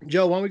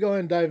 Joe. Why don't we go ahead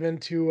and dive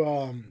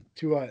into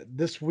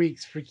this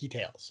week's Freaky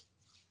Tales?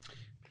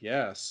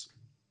 Yes.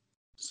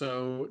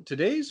 So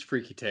today's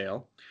Freaky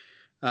Tale,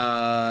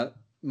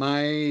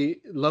 my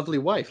lovely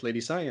wife,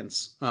 Lady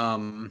Science,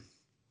 found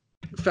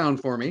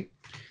for me.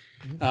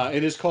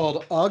 It is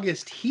called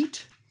August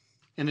Heat,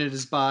 and it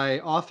is by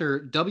author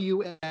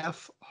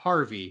W.F.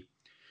 Harvey.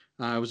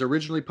 It was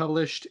originally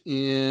published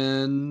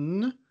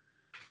in...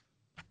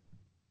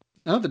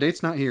 Oh, the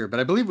date's not here,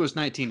 but I believe it was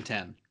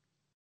 1910.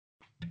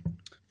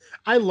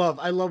 I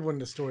love when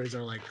the stories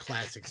are like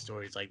classic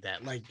stories like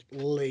that, like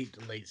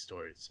late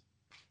stories.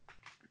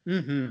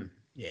 Mm-hmm.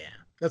 Yeah,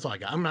 that's all I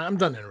got. I'm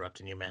done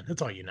interrupting you, man.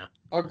 That's all you know.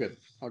 All good.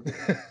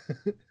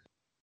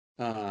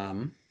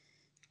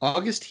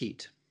 August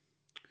Heat.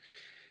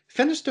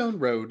 Fenistone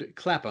Road,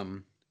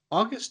 Clapham,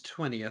 August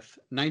 20th,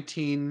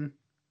 19...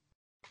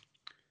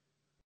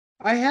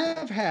 I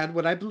have had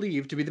what I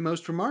believe to be the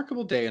most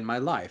remarkable day in my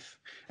life,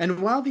 and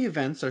while the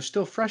events are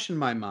still fresh in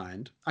my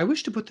mind, I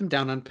wish to put them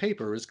down on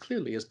paper as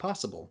clearly as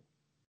possible.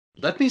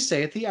 Let me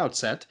say at the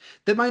outset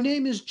that my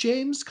name is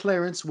James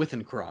Clarence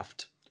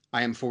Withencroft.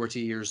 I am 40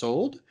 years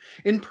old,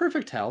 in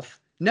perfect health,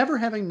 never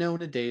having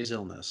known a day's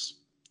illness.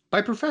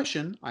 By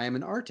profession, I am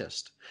an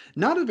artist,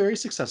 not a very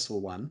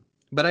successful one,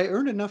 but I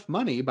earn enough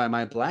money by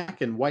my black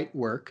and white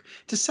work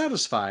to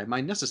satisfy my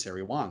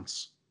necessary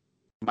wants.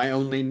 My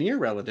only near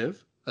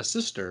relative, a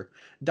sister,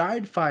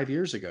 died 5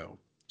 years ago,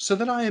 so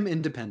that I am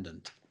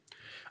independent.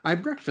 I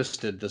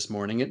breakfasted this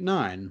morning at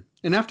 9,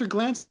 and after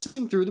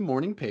glancing through the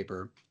morning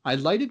paper, I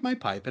lighted my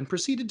pipe and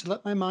proceeded to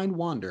let my mind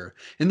wander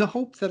in the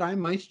hope that I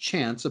might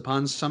chance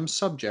upon some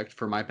subject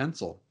for my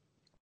pencil.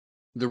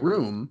 The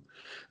room,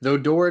 though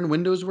door and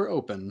windows were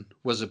open,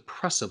 was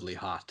oppressively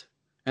hot,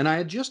 and I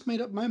had just made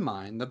up my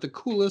mind that the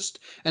coolest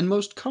and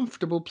most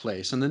comfortable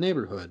place in the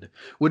neighborhood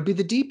would be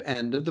the deep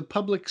end of the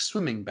public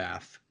swimming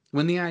bath,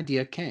 when the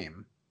idea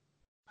came.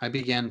 I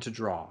began to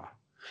draw.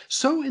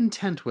 So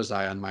intent was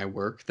I on my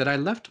work that I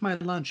left my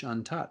lunch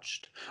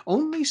untouched,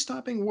 only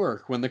stopping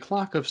work when the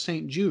clock of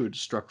St. Jude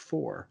struck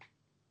 4.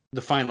 The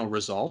final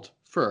result,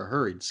 for a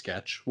hurried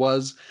sketch,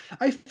 was,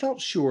 I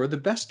felt sure, the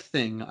best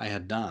thing I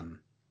had done.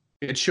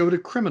 It showed a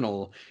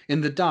criminal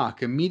in the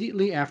dock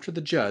immediately after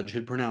the judge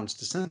had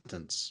pronounced a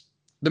sentence.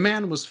 The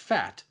man was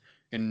fat,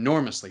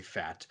 enormously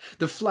fat.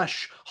 The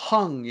flesh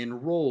hung in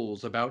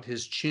rolls about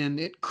his chin.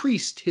 It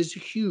creased his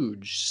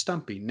huge,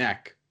 stumpy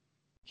neck.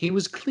 He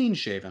was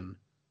clean-shaven.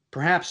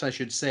 Perhaps I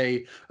should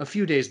say a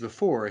few days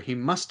before he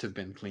must have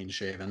been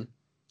clean-shaven,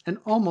 and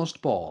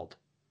almost bald.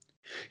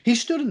 He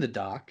stood in the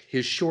dock,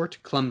 his short,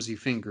 clumsy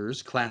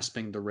fingers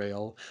clasping the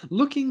rail,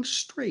 looking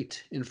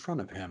straight in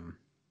front of him.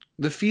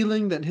 The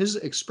feeling that his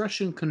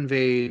expression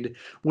conveyed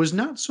was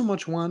not so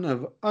much one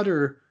of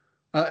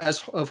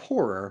as of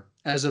horror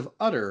as of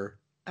utter,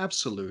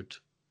 absolute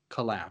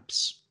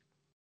collapse.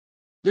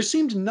 There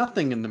seemed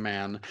nothing in the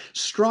man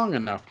strong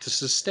enough to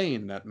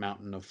sustain that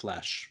mountain of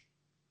flesh.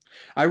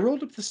 I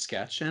rolled up the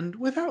sketch and,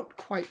 without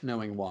quite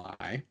knowing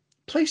why,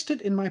 placed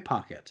it in my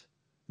pocket.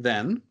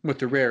 Then, with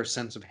the rare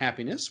sense of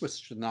happiness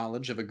which the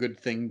knowledge of a good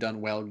thing done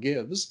well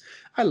gives,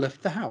 I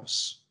left the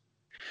house.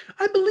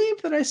 I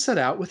believe that I set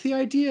out with the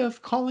idea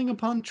of calling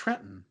upon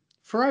Trenton,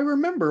 for I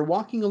remember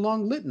walking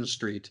along Lytton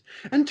Street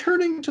and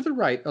turning to the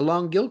right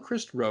along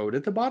Gilchrist Road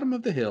at the bottom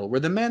of the hill where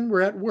the men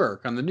were at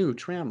work on the new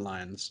tram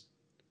lines.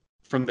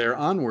 From there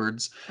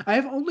onwards, I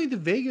have only the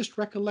vaguest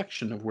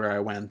recollection of where I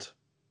went.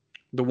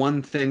 The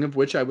one thing of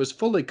which I was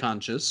fully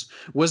conscious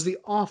was the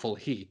awful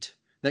heat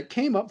that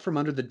came up from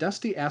under the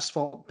dusty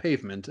asphalt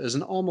pavement as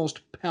an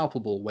almost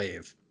palpable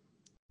wave.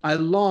 I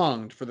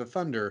longed for the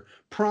thunder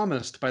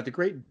promised by the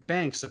great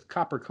banks of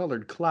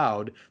copper-colored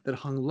cloud that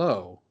hung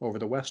low over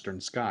the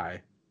western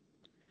sky.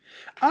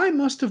 I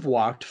must have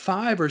walked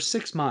 5 or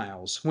 6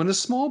 miles when a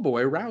small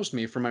boy roused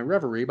me from my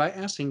reverie by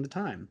asking the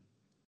time.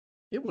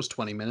 It was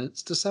 20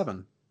 minutes to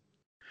 7.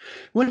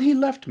 When he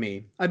left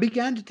me, I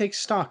began to take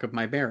stock of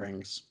my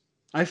bearings.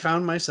 I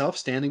found myself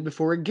standing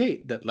before a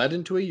gate that led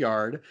into a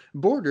yard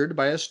bordered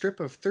by a strip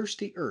of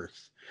thirsty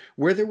earth,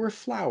 where there were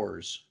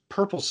flowers,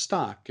 purple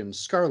stock and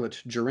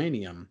scarlet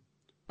geranium.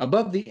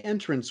 Above the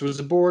entrance was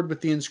a board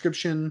with the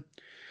inscription,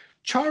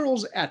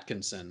 Charles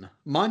Atkinson,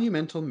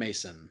 Monumental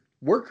Mason,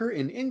 Worker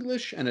in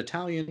English and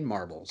Italian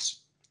Marbles.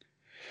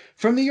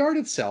 From the yard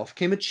itself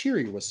came a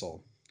cheery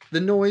whistle,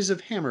 the noise of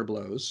hammer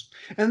blows,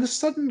 and the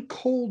sudden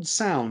cold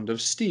sound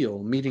of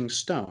steel meeting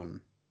stone.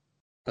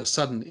 A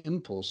sudden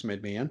impulse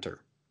made me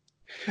enter.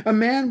 A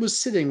man was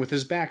sitting with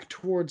his back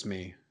towards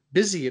me,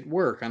 busy at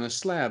work on a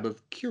slab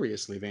of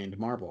curiously veined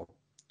marble.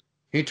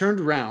 He turned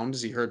round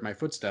as he heard my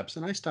footsteps,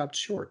 and I stopped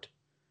short.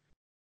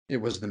 It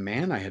was the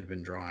man I had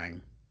been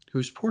drawing,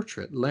 whose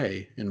portrait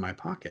lay in my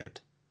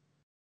pocket.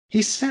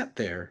 He sat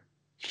there,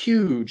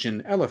 huge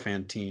and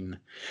elephantine,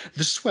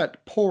 the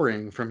sweat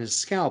pouring from his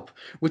scalp,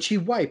 which he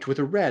wiped with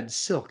a red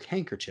silk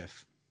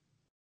handkerchief.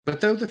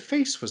 But though the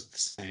face was the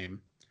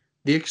same,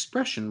 the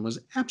expression was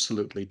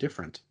absolutely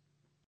different.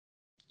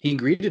 He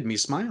greeted me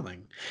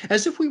smiling,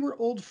 as if we were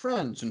old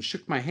friends, and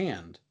shook my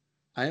hand.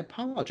 I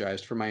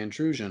apologized for my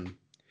intrusion.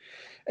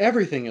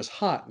 Everything is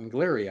hot and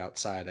glary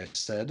outside, I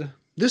said.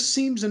 This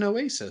seems an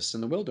oasis in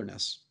the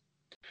wilderness.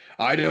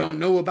 I don't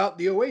know about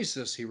the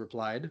oasis, he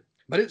replied,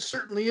 but it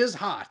certainly is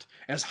hot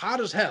as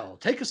hell.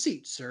 Take a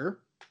seat, sir.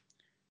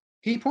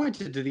 He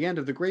pointed to the end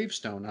of the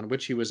gravestone on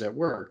which he was at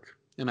work,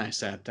 and I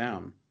sat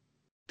down.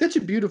 That's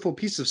a beautiful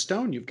piece of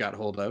stone you've got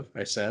hold of,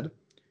 I said.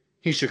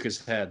 He shook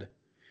his head.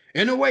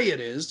 In a way it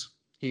is,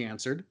 he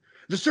answered.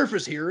 The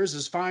surface here is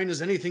as fine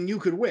as anything you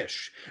could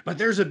wish, but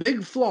there's a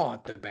big flaw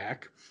at the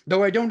back,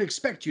 though I don't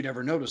expect you'd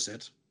ever notice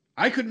it.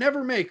 I could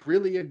never make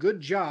really a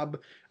good job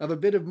of a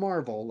bit of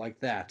marble like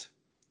that.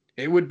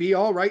 It would be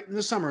all right in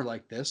the summer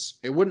like this.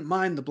 It wouldn't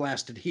mind the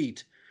blasted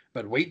heat,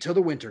 but wait till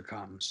the winter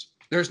comes.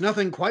 There's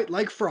nothing quite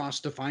like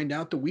frost to find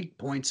out the weak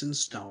points in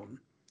stone.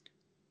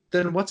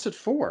 Then what's it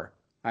for?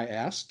 I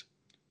asked.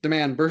 The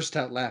man burst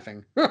out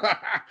laughing.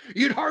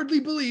 You'd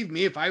hardly believe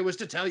me if I was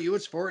to tell you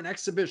it's for an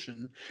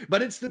exhibition,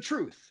 but it's the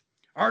truth.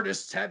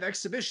 Artists have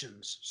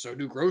exhibitions, so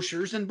do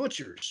grocers and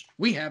butchers.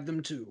 We have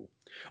them too.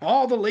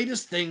 All the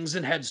latest things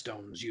in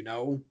headstones, you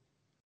know.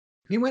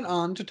 He went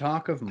on to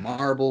talk of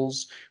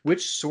marbles,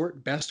 which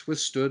sort best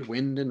withstood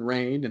wind and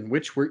rain, and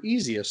which were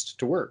easiest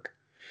to work.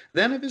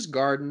 Then of his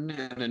garden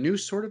and a new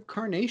sort of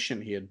carnation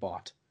he had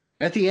bought.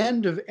 At the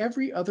end of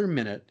every other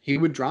minute he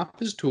would drop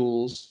his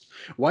tools,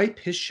 wipe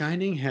his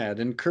shining head,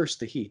 and curse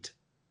the heat.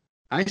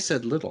 I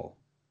said little,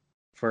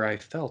 for I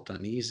felt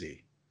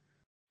uneasy.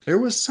 There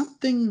was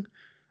something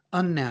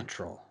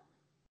unnatural,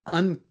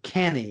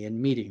 uncanny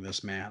in meeting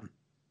this man.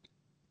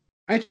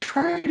 I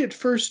tried at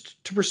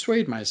first to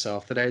persuade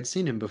myself that I had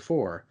seen him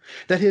before,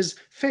 that his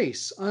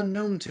face,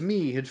 unknown to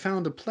me, had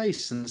found a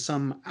place in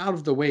some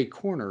out-of-the-way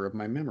corner of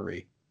my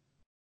memory.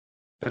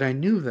 But I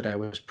knew that I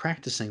was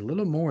practicing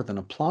little more than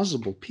a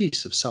plausible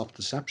piece of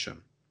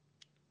self-deception.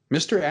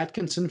 Mr.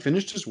 Atkinson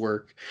finished his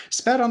work,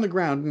 spat on the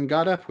ground, and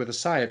got up with a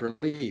sigh of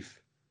relief.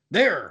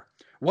 There!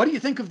 What do you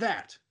think of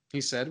that?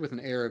 He said with an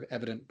air of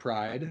evident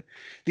pride.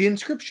 The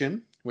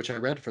inscription, which I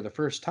read for the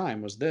first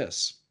time, was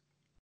this.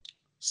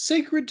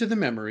 Sacred to the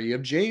memory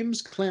of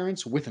James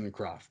Clarence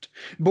Wittencroft,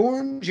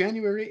 born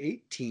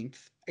January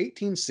 18th,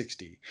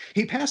 1860.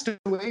 He passed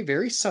away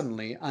very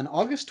suddenly on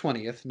August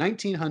 20th,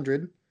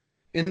 1900.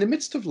 In the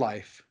midst of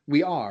life,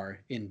 we are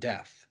in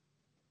death.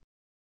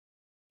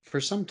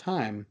 For some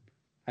time,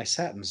 I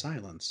sat in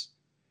silence.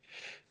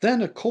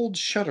 Then a cold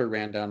shudder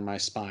ran down my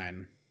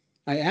spine.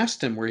 I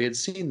asked him where he had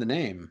seen the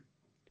name.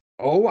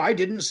 Oh, I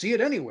didn't see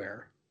it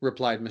anywhere,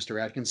 replied Mr.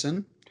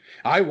 Atkinson.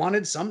 I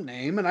wanted some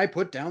name, and I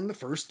put down the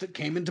first that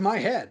came into my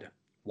head.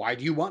 Why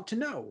do you want to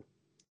know?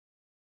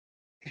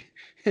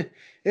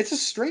 It's a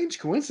strange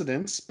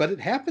coincidence, but it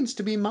happens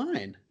to be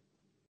mine.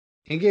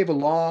 He gave a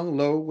long,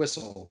 low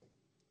whistle.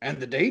 And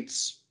the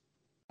dates?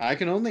 I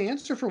can only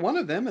answer for one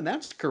of them, and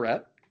that's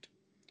correct.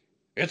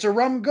 It's a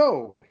rum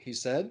go, he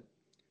said,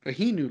 but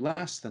he knew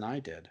less than I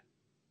did.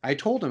 I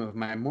told him of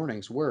my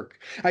morning's work.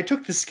 I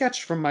took the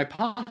sketch from my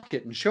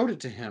pocket and showed it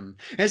to him.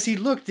 As he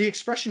looked, the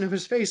expression of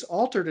his face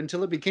altered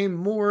until it became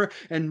more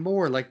and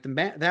more like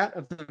that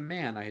of the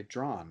man I had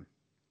drawn.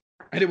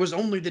 And it was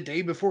only the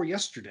day before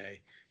yesterday,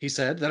 he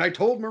said, that I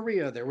told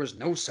Maria there was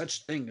no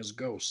such thing as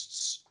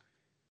ghosts.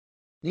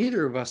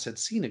 Neither of us had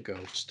seen a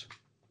ghost,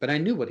 but I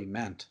knew what he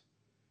meant.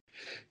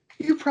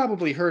 You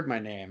probably heard my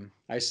name,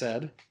 I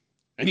said,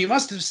 and you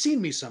must have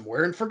seen me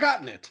somewhere and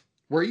forgotten it.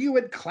 Were you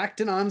at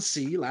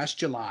Clacton-on-Sea last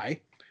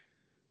July?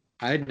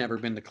 I had never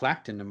been to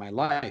Clacton in my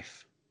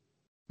life.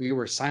 We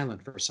were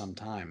silent for some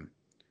time.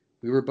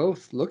 We were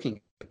both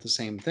looking at the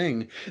same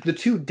thing. The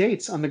 2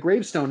 dates on the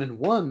gravestone, and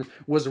one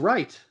was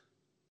right.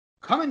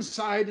 Come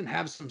inside and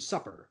have some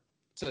supper,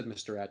 said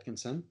Mr.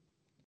 Atkinson.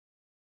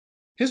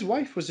 His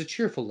wife was a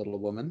cheerful little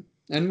woman,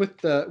 and with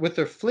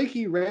the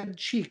flaky red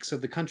cheeks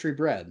of the country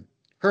bred.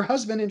 Her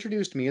husband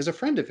introduced me as a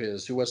friend of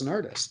his who was an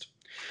artist.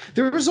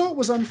 The result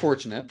was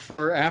unfortunate,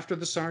 for after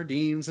the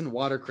sardines and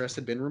watercress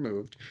had been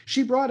removed,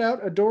 she brought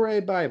out a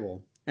Doré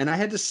Bible, and I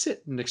had to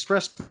sit and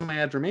express my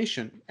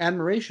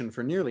admiration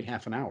for nearly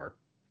half an hour.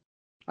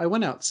 I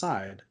went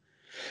outside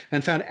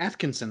and found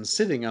Atkinson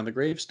sitting on the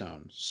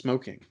gravestone,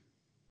 smoking.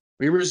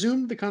 We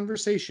resumed the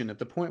conversation at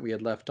the point we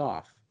had left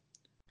off.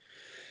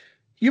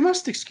 You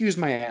must excuse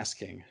my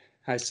asking,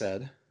 I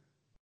said,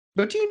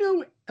 but do you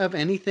know of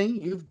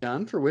anything you've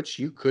done for which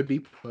you could be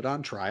put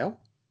on trial?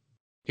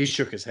 He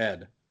shook his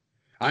head.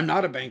 I'm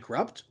not a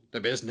bankrupt. The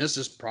business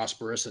is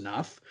prosperous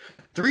enough.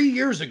 3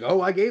 years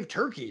ago, I gave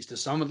turkeys to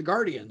some of the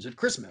guardians at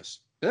Christmas.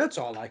 That's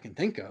all I can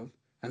think of.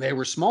 And they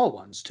were small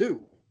ones,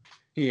 too,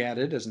 he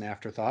added as an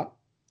afterthought.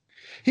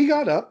 He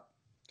got up,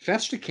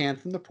 fetched a can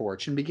from the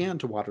porch, and began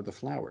to water the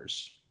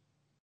flowers.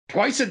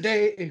 Twice a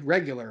day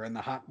regular in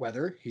the hot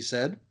weather, he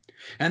said.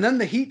 And then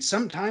the heat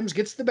sometimes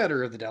gets the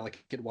better of the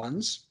delicate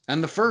ones.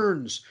 And the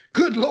ferns,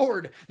 good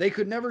Lord, they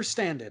could never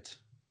stand it.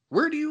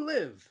 Where do you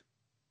live?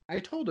 I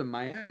told him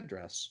my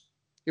address.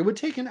 It would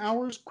take an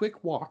hour's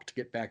quick walk to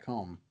get back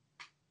home.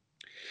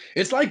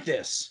 It's like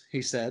this,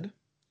 he said.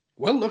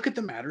 Well, look at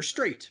the matter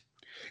straight.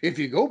 If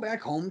you go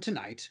back home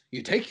tonight,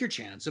 you take your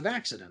chance of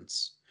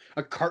accidents.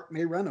 A cart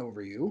may run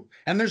over you,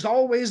 and there's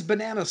always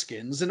banana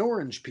skins and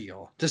orange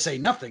peel, to say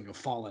nothing of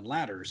fallen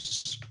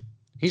ladders.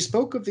 He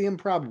spoke of the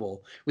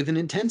improbable with an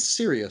intense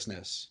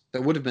seriousness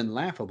that would have been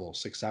laughable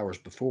 6 hours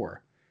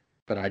before,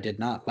 but I did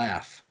not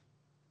laugh.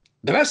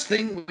 The best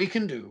thing we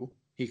can do,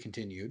 he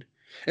continued,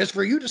 is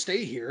for you to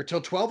stay here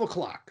till 12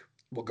 o'clock.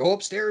 We'll go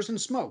upstairs and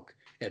smoke.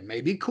 It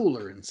may be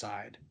cooler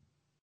inside.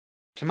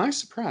 To my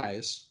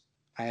surprise,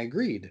 I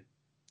agreed.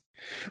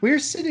 We are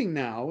sitting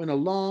now in a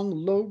long,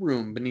 low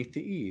room beneath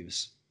the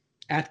eaves.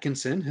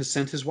 Atkinson has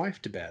sent his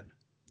wife to bed.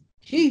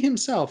 He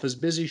himself is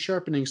busy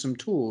sharpening some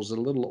tools at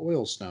a little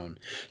oilstone,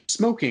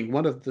 smoking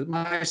one of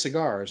my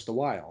cigars the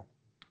while.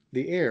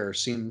 The air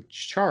seemed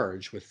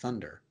charged with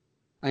thunder.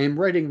 I am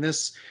writing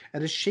this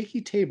at a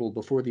shaky table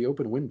before the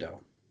open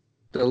window.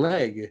 The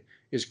leg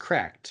is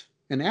cracked,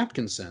 and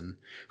Atkinson,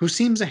 who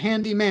seems a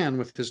handy man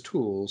with his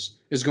tools,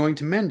 is going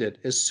to mend it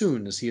as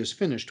soon as he has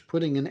finished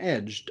putting an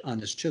edge on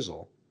his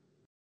chisel.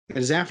 It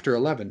is after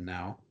 11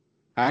 now.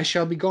 I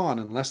shall be gone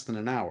in less than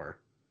an hour.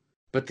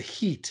 But the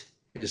heat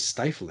is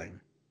stifling.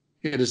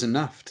 It is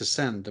enough to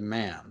send a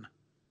man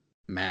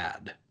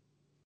mad.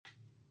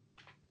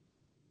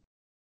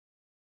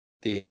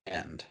 The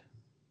end.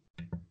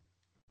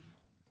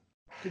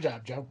 Good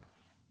job, Joe.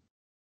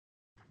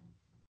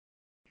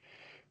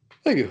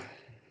 Thank you.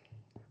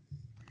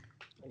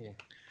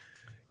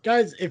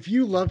 Guys, if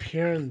you love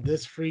hearing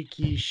this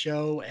freaky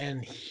show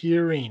and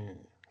hearing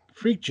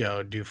Freak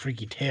Joe do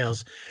freaky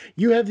tales,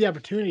 you have the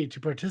opportunity to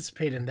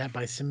participate in that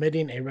by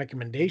submitting a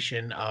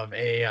recommendation of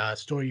a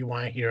story you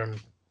want to hear him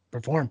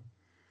perform.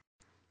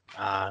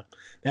 That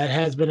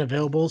has been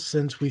available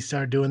since we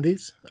started doing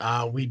these.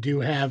 We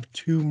do have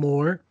 2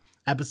 more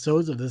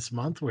episodes of this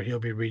month where he'll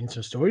be reading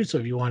some stories. So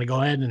if you want to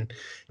go ahead and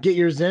get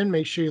yours in,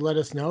 make sure you let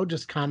us know.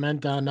 Just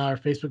comment on our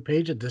Facebook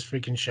page at This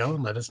Freaking Show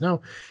and let us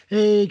know.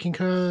 Hey,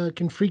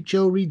 can Freak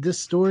Joe read this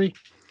story?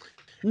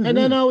 Mm-hmm. And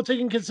then we'll take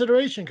in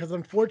consideration, because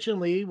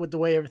unfortunately, with the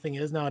way everything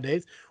is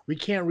nowadays, we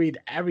can't read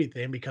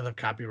everything because of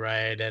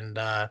copyright and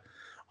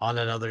all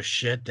that other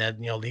shit that,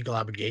 legal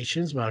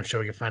obligations. But I'm sure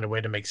we can find a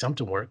way to make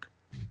something work.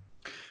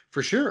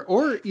 For sure.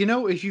 Or,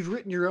 if you've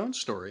written your own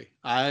story,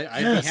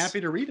 I'd be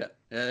happy to read it.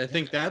 I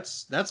think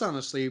that's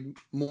honestly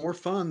more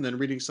fun than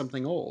reading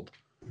something old.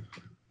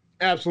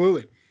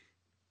 Absolutely.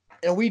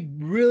 And we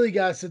really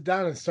got to sit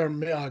down and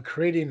start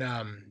creating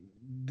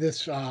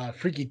this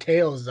Freaky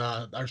Tales,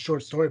 our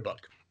short story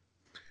book.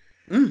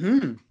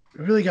 Mm-hmm.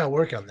 We really got to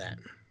work on that.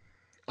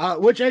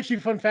 Which actually,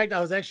 fun fact,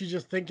 I was actually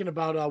just thinking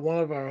about one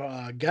of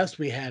our guests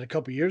we had a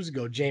couple years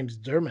ago, James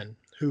Durman,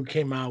 who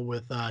came out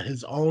with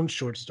his own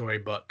short story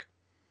book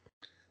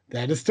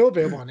that is still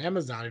available on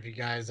Amazon if you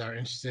guys are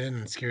interested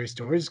in scary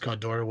stories. It's called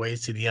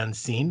Doorways to the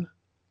Unseen.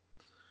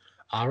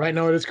 Right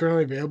now, it is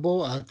currently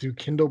available through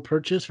Kindle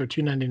purchase for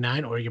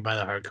 $2.99, or you can buy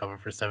the hardcover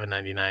for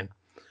 $7.99.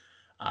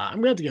 I'm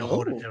going to have to get a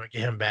hold of him and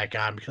get him back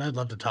on because I'd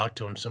love to talk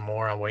to him some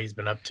more on what he's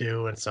been up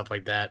to and stuff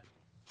like that.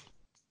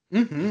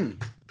 Mm-hmm.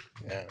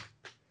 Yeah.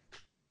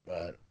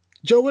 But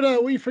Joe, what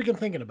are you freaking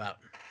thinking about?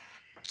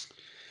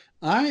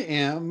 I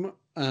am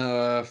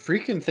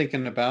freaking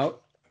thinking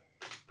about.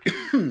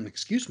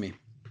 Excuse me.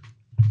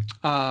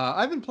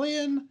 I've been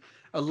playing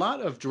a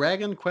lot of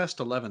Dragon Quest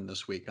XI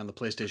this week on the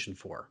PlayStation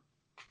 4.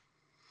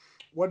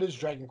 What is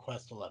Dragon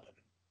Quest XI?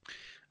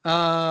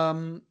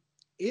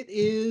 It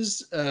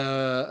is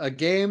a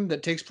game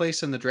that takes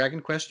place in the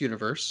Dragon Quest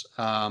universe.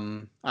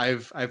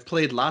 I've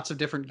played lots of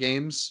different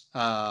games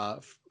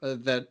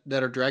that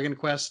are Dragon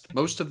Quest,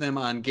 most of them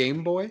on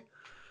Game Boy.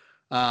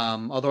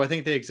 Although I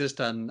think they exist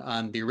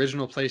on the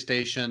original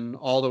PlayStation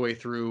all the way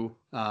through,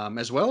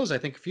 as well as I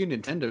think a few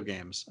Nintendo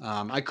games.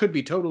 I could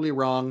be totally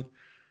wrong.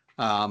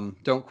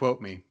 Don't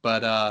quote me,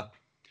 but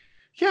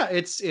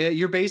yeah,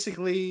 you're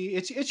basically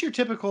it's your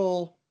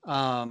typical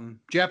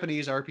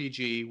Japanese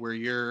RPG where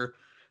you're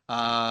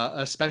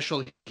a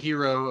special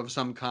hero of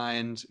some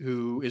kind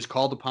who is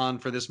called upon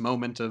for this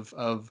moment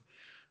of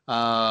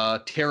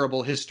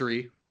terrible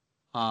history.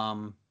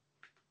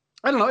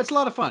 I don't know. It's a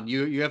lot of fun.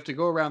 You have to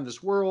go around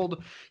this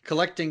world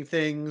collecting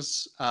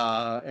things,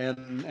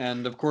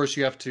 and of course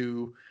you have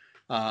to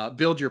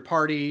build your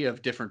party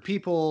of different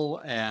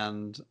people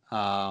and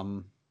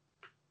fight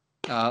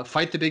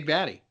the big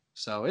baddie.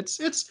 So it's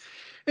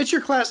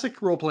your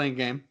classic role playing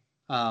game,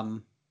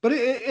 but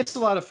it's a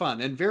lot of fun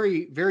and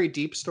very very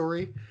deep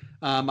story.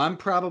 I'm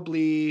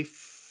probably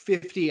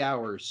 50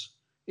 hours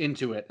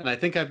into it, and I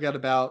think I've got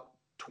about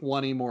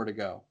 20 more to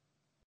go.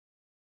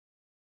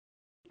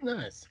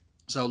 Nice.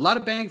 So a lot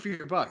of bang for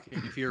your buck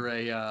if you're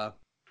a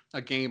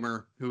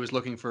gamer who is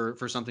looking for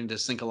something to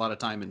sink a lot of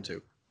time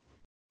into.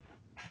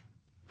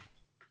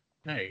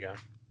 There you go.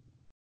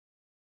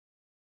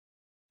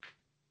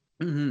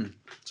 Mm-hmm.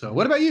 So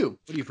what about you?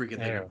 What are you freaking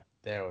thinking?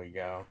 There we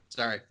go.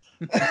 Sorry.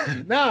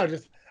 No,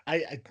 just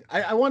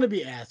I want to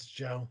be asked,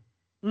 Joe.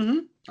 Mm-hmm.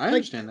 I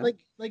understand that.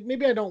 Like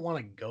maybe I don't want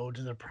to go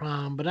to the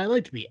prom, but I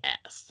like to be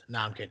asked. No,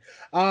 I'm kidding.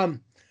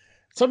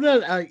 Something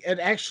that it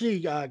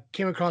actually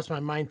came across my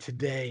mind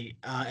today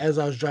as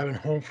I was driving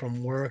home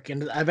from work,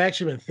 and I've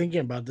actually been thinking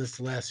about this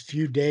the last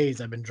few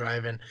days I've been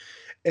driving,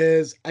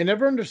 is I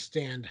never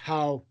understand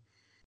how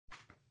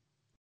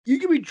you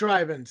can be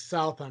driving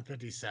south on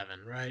 57,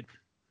 right?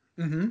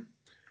 Mm-hmm.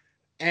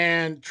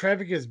 And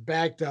traffic is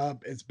backed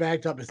up. It's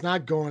backed up. It's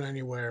not going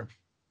anywhere.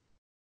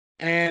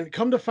 And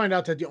come to find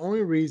out that the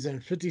only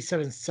reason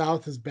 57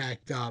 South is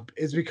backed up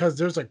is because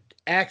there's an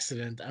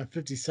accident on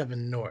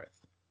 57 North.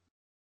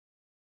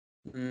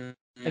 And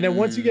then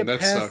once you get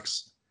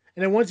past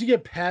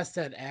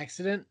that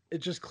accident, it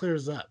just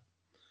clears up.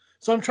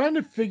 So I'm trying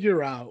to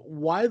figure out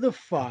why the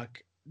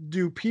fuck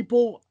do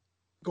people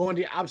going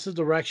the opposite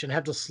direction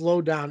have to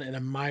slow down and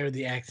admire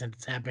the accident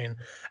that's happening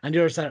on the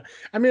other side.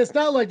 I mean, it's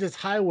not like this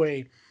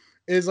highway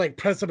is like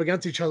pressed up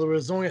against each other.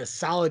 There's only a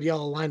solid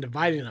yellow line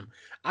dividing them.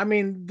 I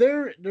mean,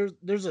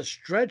 there's a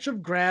stretch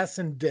of grass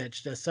and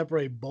ditch that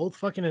separate both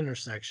fucking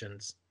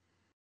intersections.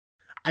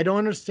 I don't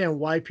understand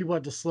why people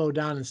have to slow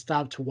down and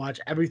stop to watch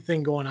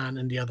everything going on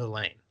in the other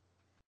lane.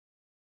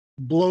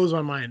 Blows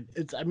my mind.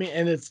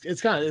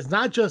 It's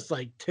not just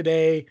like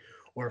today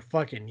or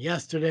fucking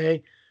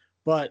yesterday,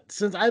 but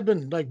since I've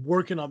been like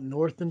working up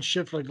north and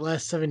shit for like the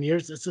last 7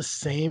 years, it's the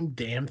same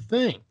damn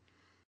thing.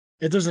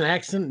 If there's an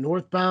accident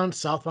northbound,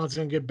 southbound's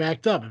gonna get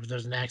backed up. If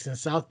there's an accident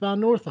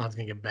southbound, northbound's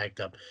gonna get backed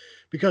up.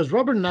 Because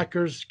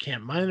rubberneckers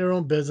can't mind their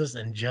own business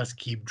and just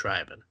keep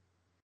driving.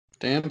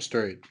 Damn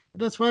straight.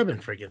 That's what I've been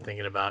freaking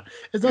thinking about.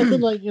 It's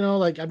nothing like,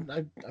 like I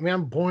mean,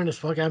 I'm boring as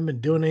fuck. I haven't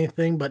been doing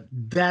anything, but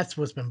that's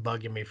what's been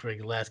bugging me for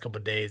the last couple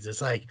of days.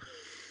 It's like,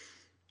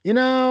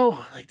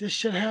 like this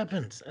shit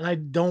happens, and I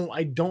don't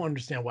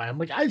understand why. I'm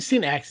like, I've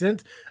seen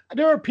accidents.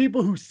 There are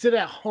people who sit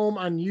at home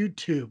on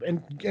YouTube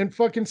and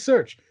fucking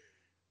search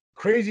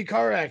crazy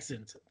car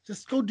accidents.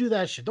 Just go do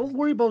that shit. Don't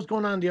worry about what's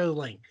going on in the other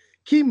lane.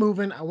 Keep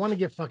moving. I want to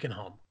get fucking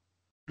home.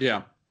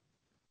 Yeah,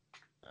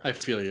 I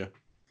feel you.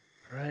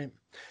 All right.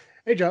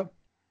 Hey, Joe.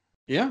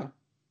 Yeah.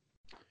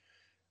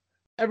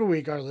 Every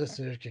week, our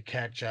listeners can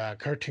catch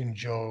Cartoon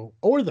Joe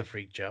or the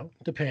Freak Joe,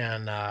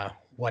 depending on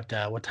what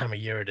time of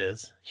year it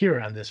is, here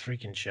on this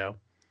freaking show.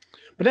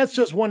 But that's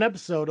just one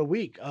episode a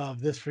week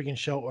of this freaking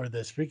show or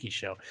this freaky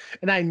show.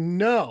 And I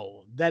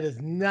know that is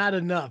not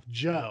enough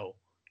Joe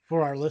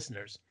for our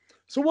listeners.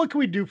 So what can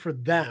we do for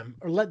them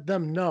or let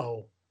them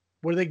know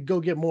where they can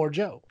go get more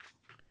Joe?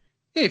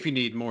 If you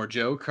need more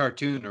Joe,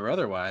 cartoon or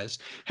otherwise,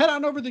 head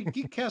on over to the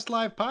Geekcast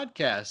Live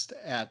podcast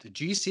at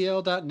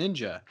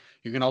gcl.ninja.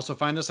 You can also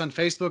find us on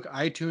Facebook,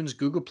 iTunes,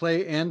 Google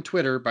Play, and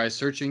Twitter by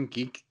searching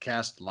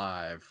Geekcast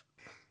Live.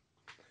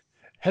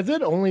 Has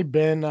it only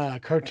been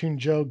Cartoon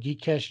Joe,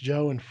 Geekcast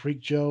Joe, and Freak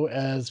Joe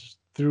as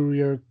through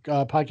your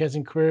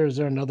podcasting career? Is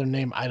there another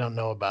name I don't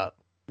know about?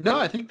 No,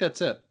 I think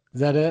that's it. Is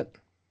that it?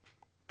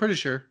 Pretty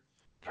sure.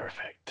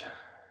 Perfect.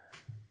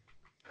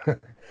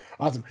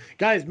 Awesome.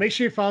 Guys, make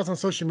sure you follow us on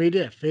social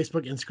media at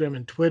Facebook, Instagram,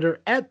 and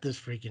Twitter at This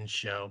Freaking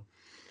Show.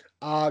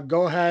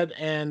 Go ahead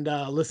and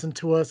listen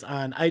to us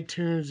on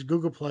iTunes,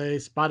 Google Play,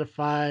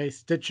 Spotify,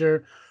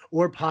 Stitcher,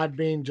 or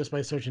Podbean just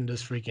by searching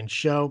This Freaking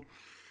Show.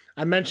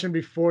 I mentioned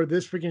before,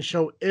 This Freaking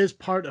Show is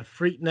part of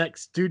Freaknet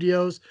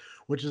Studios,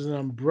 which is an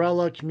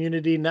umbrella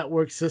community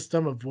network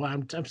system of what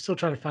I'm still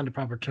trying to find a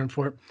proper term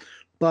for it,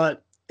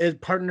 but it's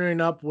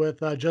partnering up with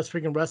Just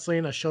Freaking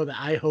Wrestling, a show that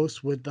I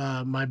host with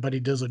my buddy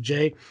Dizzle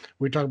J.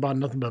 We talk about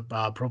nothing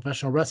but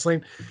professional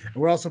wrestling. And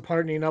we're also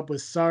partnering up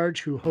with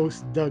Sarge, who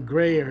hosts The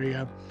Gray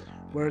Area,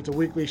 where it's a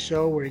weekly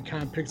show where he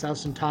kind of picks out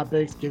some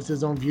topics, gives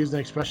his own views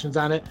and expressions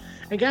on it,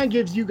 and kind of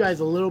gives you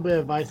guys a little bit of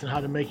advice on how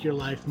to make your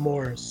life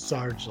more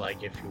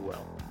Sarge-like, if you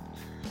will.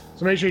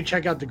 So make sure you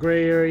check out The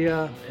Gray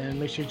Area, and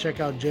make sure you check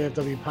out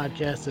JFW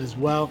Podcast as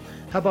well.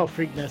 How about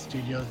Freaknet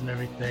Studios and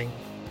everything?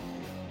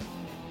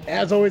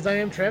 As always, I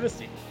am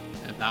Travesty.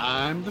 And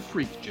I'm the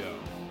Freak Joe.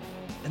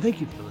 And thank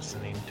you for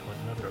listening to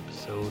another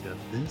episode of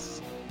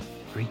This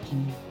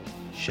Freaking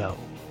Show.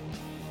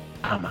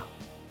 I'm out.